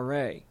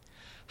IRA.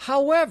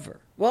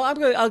 However, well,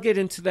 I'll get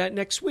into that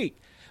next week.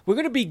 We're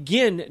going to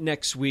begin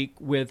next week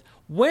with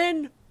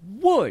when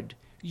would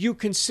you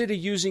consider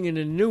using an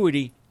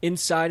annuity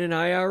inside an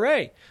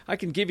IRA? I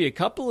can give you a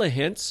couple of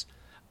hints.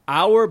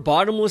 Our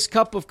bottomless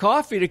cup of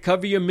coffee to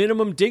cover your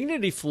minimum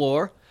dignity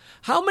floor.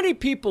 How many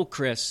people,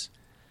 Chris,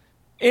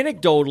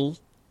 anecdotal,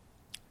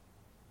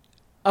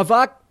 of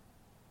our,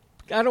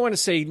 I don't want to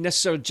say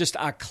necessarily just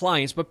our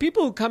clients, but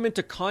people who come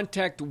into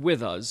contact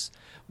with us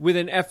with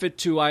an effort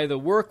to either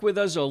work with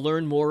us or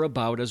learn more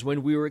about us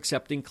when we were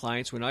accepting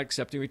clients. We're not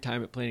accepting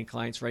retirement planning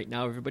clients right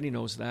now. Everybody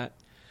knows that.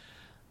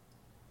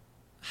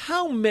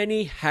 How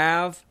many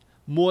have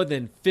more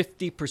than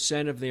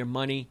 50% of their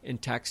money in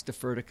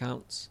tax-deferred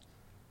accounts?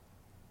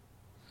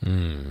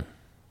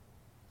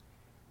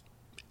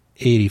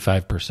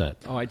 85%.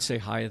 Oh, I'd say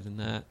higher than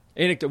that.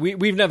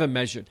 We've never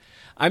measured.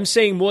 I'm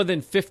saying more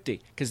than 50,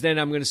 because then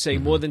I'm going to say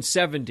more than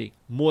 70,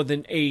 more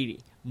than 80,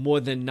 more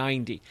than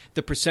 90.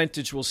 The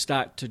percentage will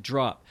start to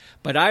drop.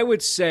 But I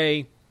would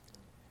say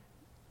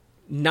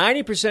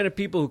 90% of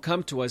people who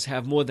come to us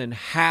have more than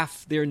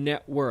half their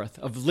net worth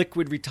of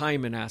liquid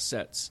retirement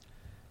assets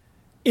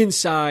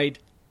inside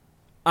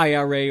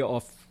IRA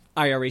or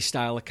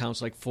IRA-style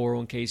accounts like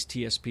 401ks,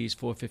 TSPs,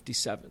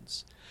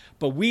 457s.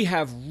 But we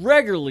have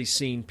regularly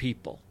seen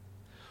people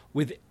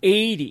with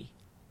 80,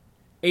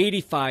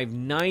 85,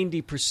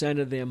 90%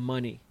 of their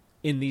money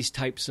in these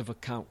types of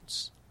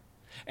accounts.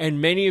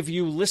 And many of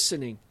you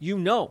listening, you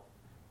know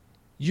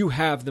you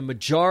have the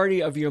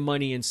majority of your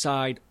money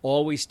inside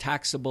always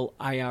taxable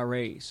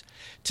IRAs.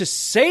 To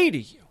say to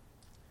you,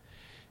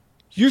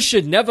 you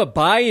should never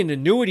buy an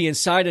annuity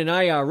inside an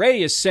IRA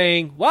is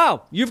saying,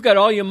 wow, you've got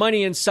all your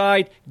money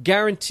inside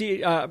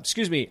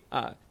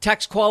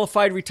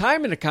tax-qualified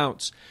retirement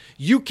accounts.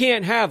 You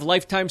can't have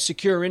lifetime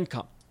secure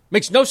income.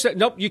 Makes no sense.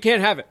 Nope, you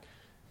can't have it.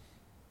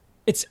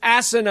 It's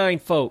asinine,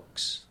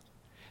 folks.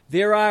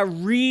 There are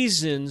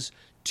reasons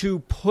to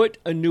put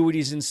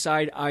annuities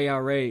inside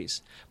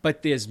IRAs,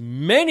 but there's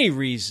many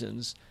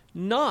reasons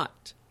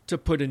not to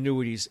put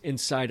annuities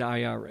inside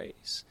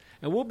IRAs.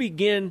 And we'll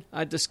begin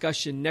our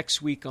discussion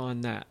next week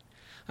on that.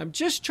 I'm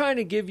just trying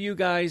to give you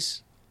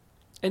guys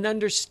an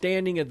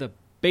understanding of the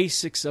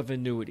Basics of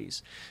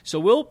Annuities. So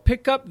we'll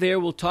pick up there.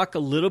 We'll talk a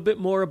little bit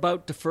more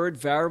about deferred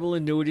variable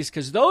annuities,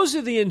 because those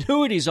are the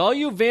annuities. All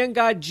you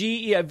Vanguard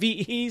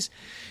VEs,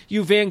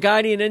 you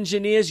Vanguardian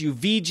engineers, you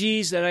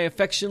VGs that I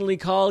affectionately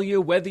call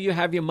you, whether you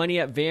have your money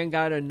at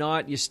Vanguard or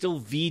not, you're still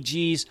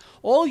VGs.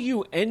 All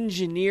you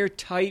engineer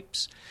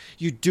types,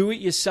 you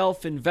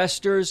do-it-yourself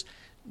investors,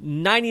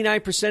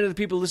 99% of the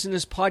people listening to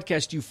this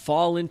podcast, you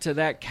fall into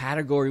that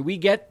category. We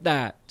get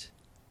that.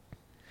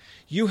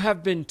 You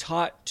have been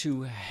taught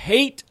to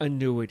hate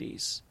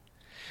annuities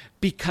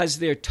because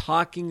they're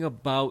talking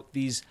about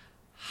these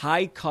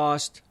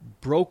high-cost,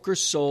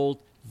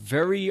 broker-sold,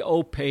 very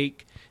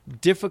opaque,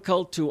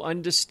 difficult to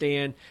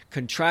understand,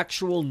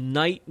 contractual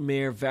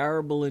nightmare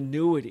variable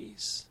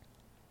annuities.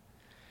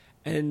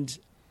 And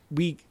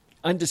we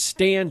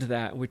understand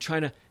that. We're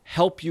trying to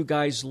help you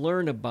guys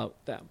learn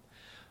about them.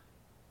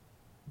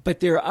 But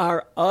there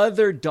are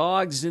other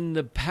dogs in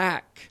the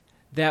pack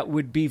that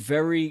would be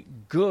very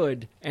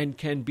good and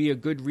can be a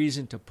good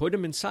reason to put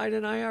them inside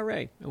an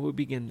IRA. And we'll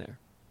begin there.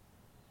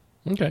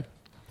 Okay.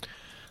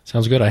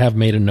 Sounds good. I have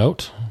made a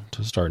note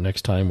to start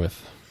next time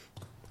with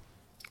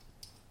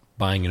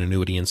buying an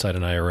annuity inside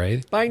an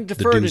IRA. Buying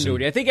deferred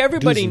annuity. I think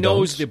everybody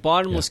knows the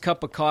bottomless Yeah.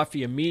 cup of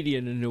coffee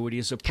immediate annuity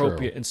is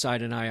appropriate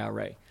inside an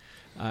IRA.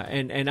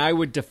 And I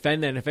would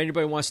defend that. And if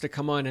anybody wants to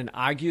come on and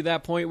argue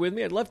that point with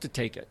me, I'd love to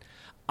take it.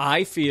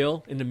 I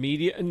feel an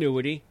immediate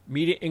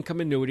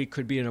income annuity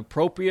could be an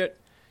appropriate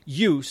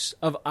use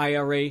of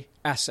IRA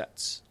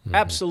assets. Mm-hmm.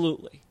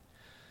 Absolutely.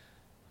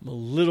 I'm a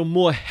little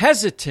more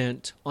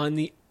hesitant on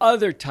the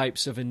other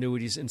types of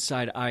annuities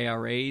inside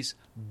IRAs,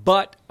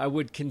 but I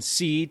would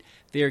concede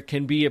there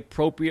can be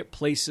appropriate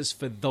places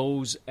for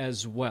those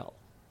as well.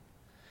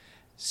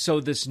 So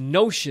this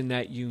notion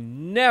that you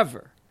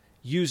never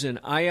use an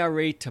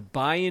IRA to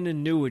buy an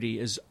annuity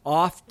is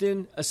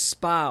often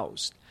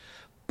espoused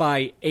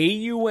by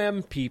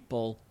AUM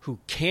people who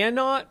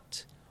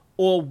cannot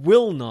or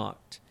will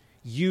not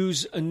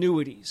use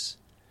annuities.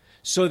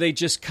 So they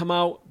just come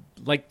out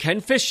like Ken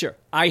Fisher.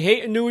 I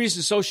hate annuities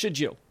and so should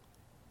you.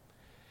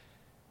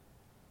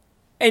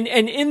 And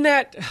in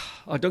that,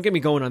 don't get me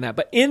going on that,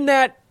 but in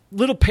that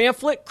little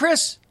pamphlet,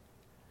 Chris,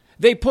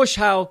 they push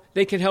how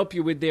they can help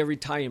you with your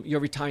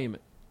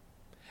retirement.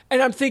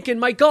 And I'm thinking,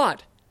 my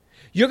God,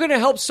 you're going to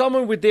help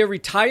someone with their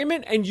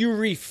retirement and you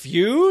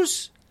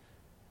refuse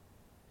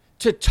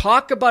to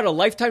talk about a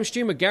lifetime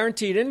stream of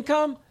guaranteed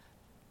income?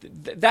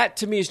 That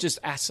to me is just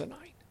asinine.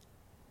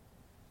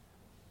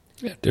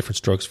 Yeah, different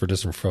strokes for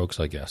different folks,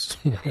 I guess.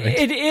 Right?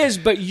 It is,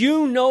 but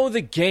you know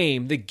the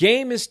game. The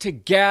game is to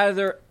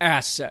gather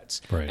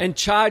assets and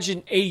charge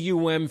an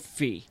AUM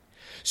fee.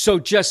 So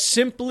just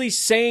simply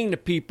saying to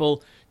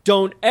people,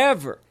 don't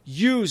ever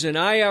use an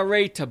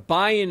IRA to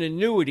buy an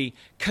annuity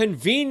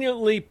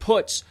conveniently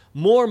puts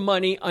more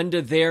money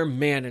under their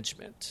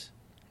management.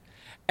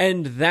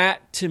 And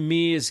that, to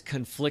me, is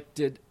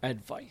conflicted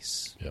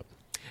advice. Yep.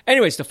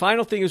 Anyways, the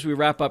final thing as we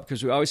wrap up,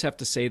 because we always have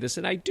to say this,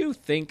 and I do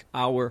think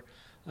our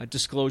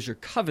disclosure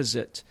covers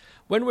it.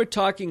 When we're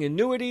talking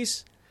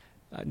annuities,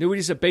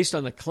 annuities are based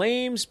on the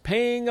claims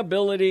paying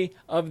ability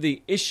of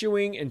the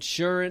issuing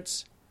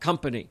insurance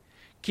company.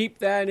 Keep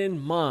that in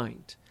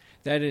mind,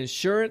 that an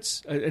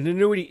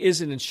annuity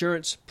is an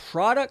insurance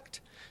product.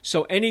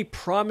 So any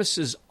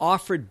promises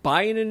offered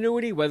by an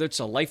annuity, whether it's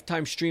a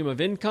lifetime stream of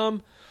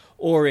income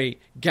or a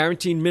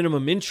guaranteed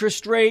minimum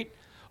interest rate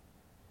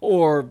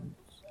or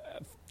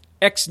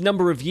X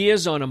number of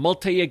years on a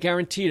multi-year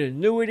guaranteed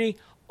annuity,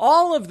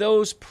 all of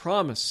those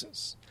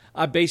promises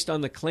are based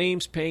on the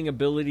claims paying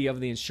ability of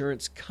the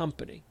insurance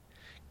company.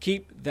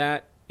 Keep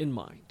that in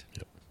mind.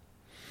 Yep.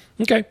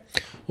 Okay.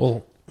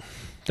 Well,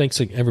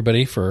 thanks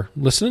everybody for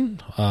listening.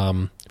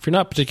 If you're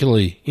not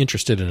particularly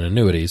interested in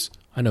annuities,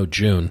 I know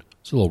June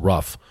is a little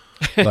rough,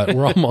 but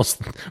we're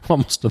almost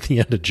at the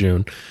end of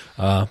June.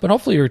 But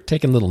hopefully you're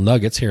taking little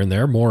nuggets here and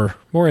there. More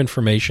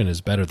information is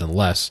better than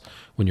less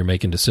when you're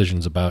making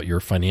decisions about your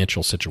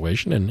financial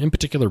situation, and in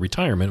particular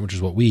retirement, which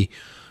is what we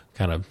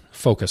kind of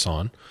focus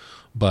on.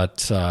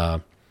 But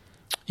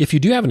if you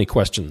do have any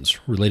questions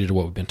related to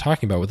what we've been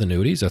talking about with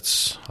annuities,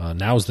 that's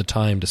now's the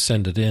time to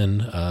send it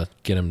in,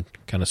 get them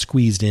kind of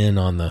squeezed in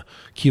on the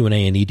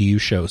Q&A and EDU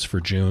shows for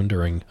June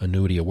during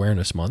Annuity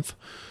Awareness Month.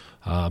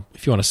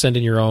 If you want to send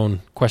in your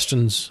own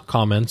questions,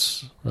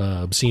 comments,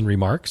 obscene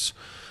remarks,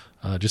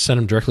 just send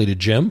them directly to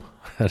Jim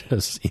at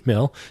his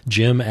email,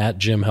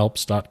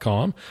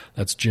 jim@jimhelps.com.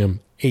 That's Jim,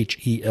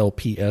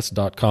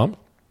 HELPS.com.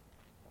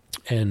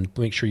 And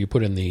make sure you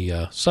put in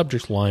the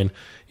subject line,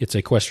 it's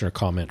a question or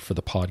comment for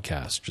the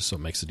podcast, just so it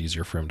makes it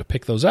easier for him to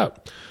pick those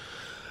out.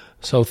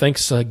 So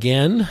thanks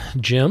again,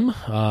 Jim.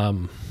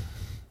 And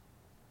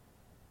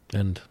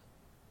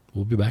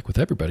we'll be back with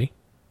everybody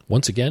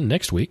once again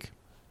next week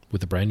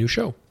with a brand new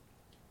show.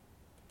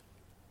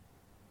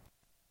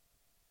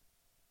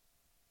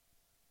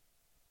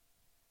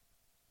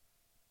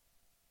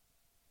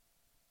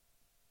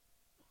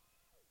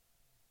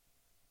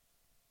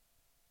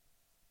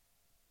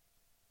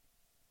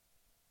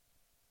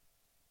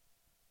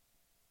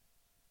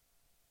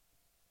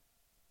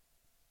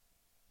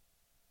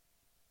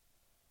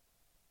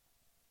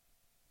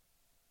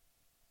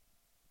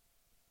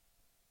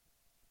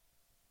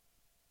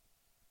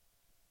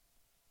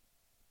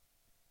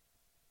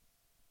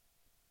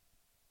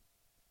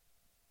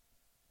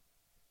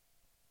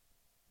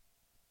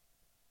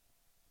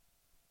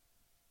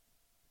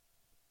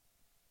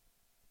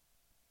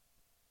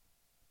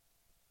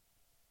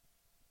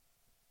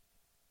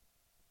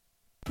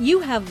 You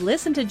have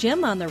listened to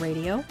Jim on the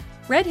radio,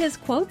 read his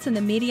quotes in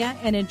the media,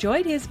 and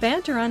enjoyed his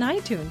banter on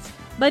iTunes.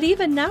 But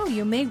even now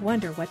you may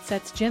wonder what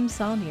sets Jim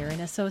Saulnier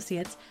and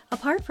Associates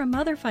apart from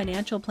other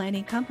financial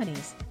planning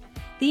companies.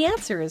 The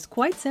answer is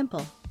quite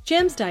simple.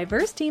 Jim's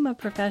diverse team of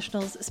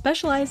professionals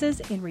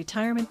specializes in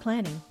retirement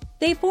planning.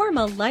 They form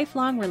a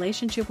lifelong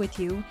relationship with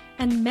you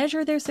and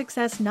measure their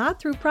success not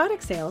through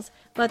product sales,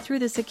 but through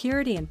the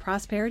security and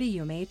prosperity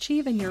you may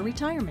achieve in your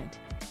retirement.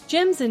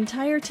 Jim's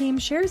entire team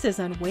shares his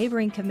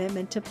unwavering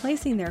commitment to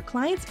placing their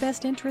clients'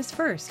 best interests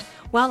first,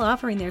 while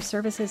offering their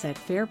services at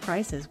fair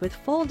prices with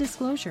full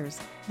disclosures.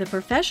 The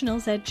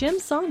professionals at Jim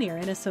Saulnier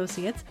and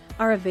Associates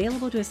are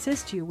available to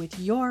assist you with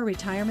your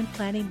retirement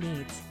planning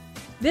needs.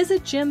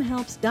 Visit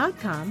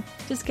jimhelps.com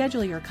to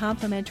schedule your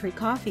complimentary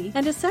coffee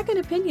and a second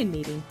opinion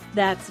meeting.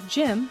 That's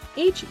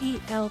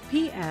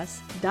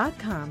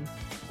jimhelps.com.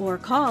 Or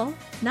call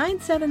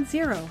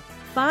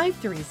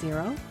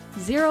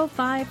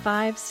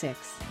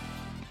 970-530-0556.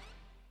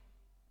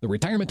 The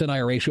Retirement and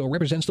IRA Show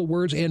represents the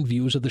words and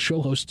views of the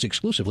show hosts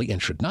exclusively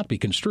and should not be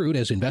construed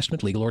as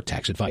investment, legal, or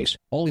tax advice.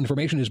 All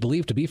information is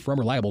believed to be from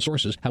reliable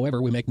sources.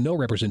 However, we make no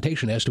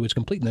representation as to its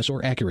completeness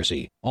or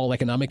accuracy. All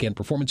economic and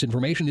performance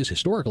information is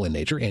historical in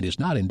nature and is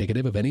not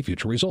indicative of any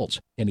future results.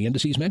 Any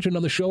indices mentioned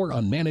on the show are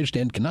unmanaged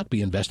and cannot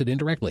be invested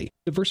indirectly.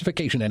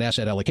 Diversification and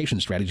asset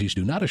allocation strategies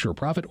do not assure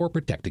profit or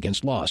protect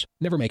against loss.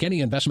 Never make any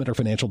investment or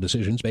financial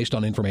decisions based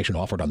on information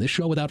offered on this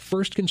show without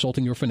first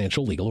consulting your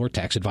financial, legal, or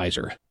tax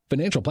advisor.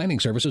 Financial planning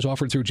services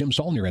offered through Jim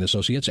Saulnier and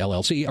Associates,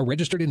 LLC, a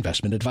registered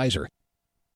investment advisor.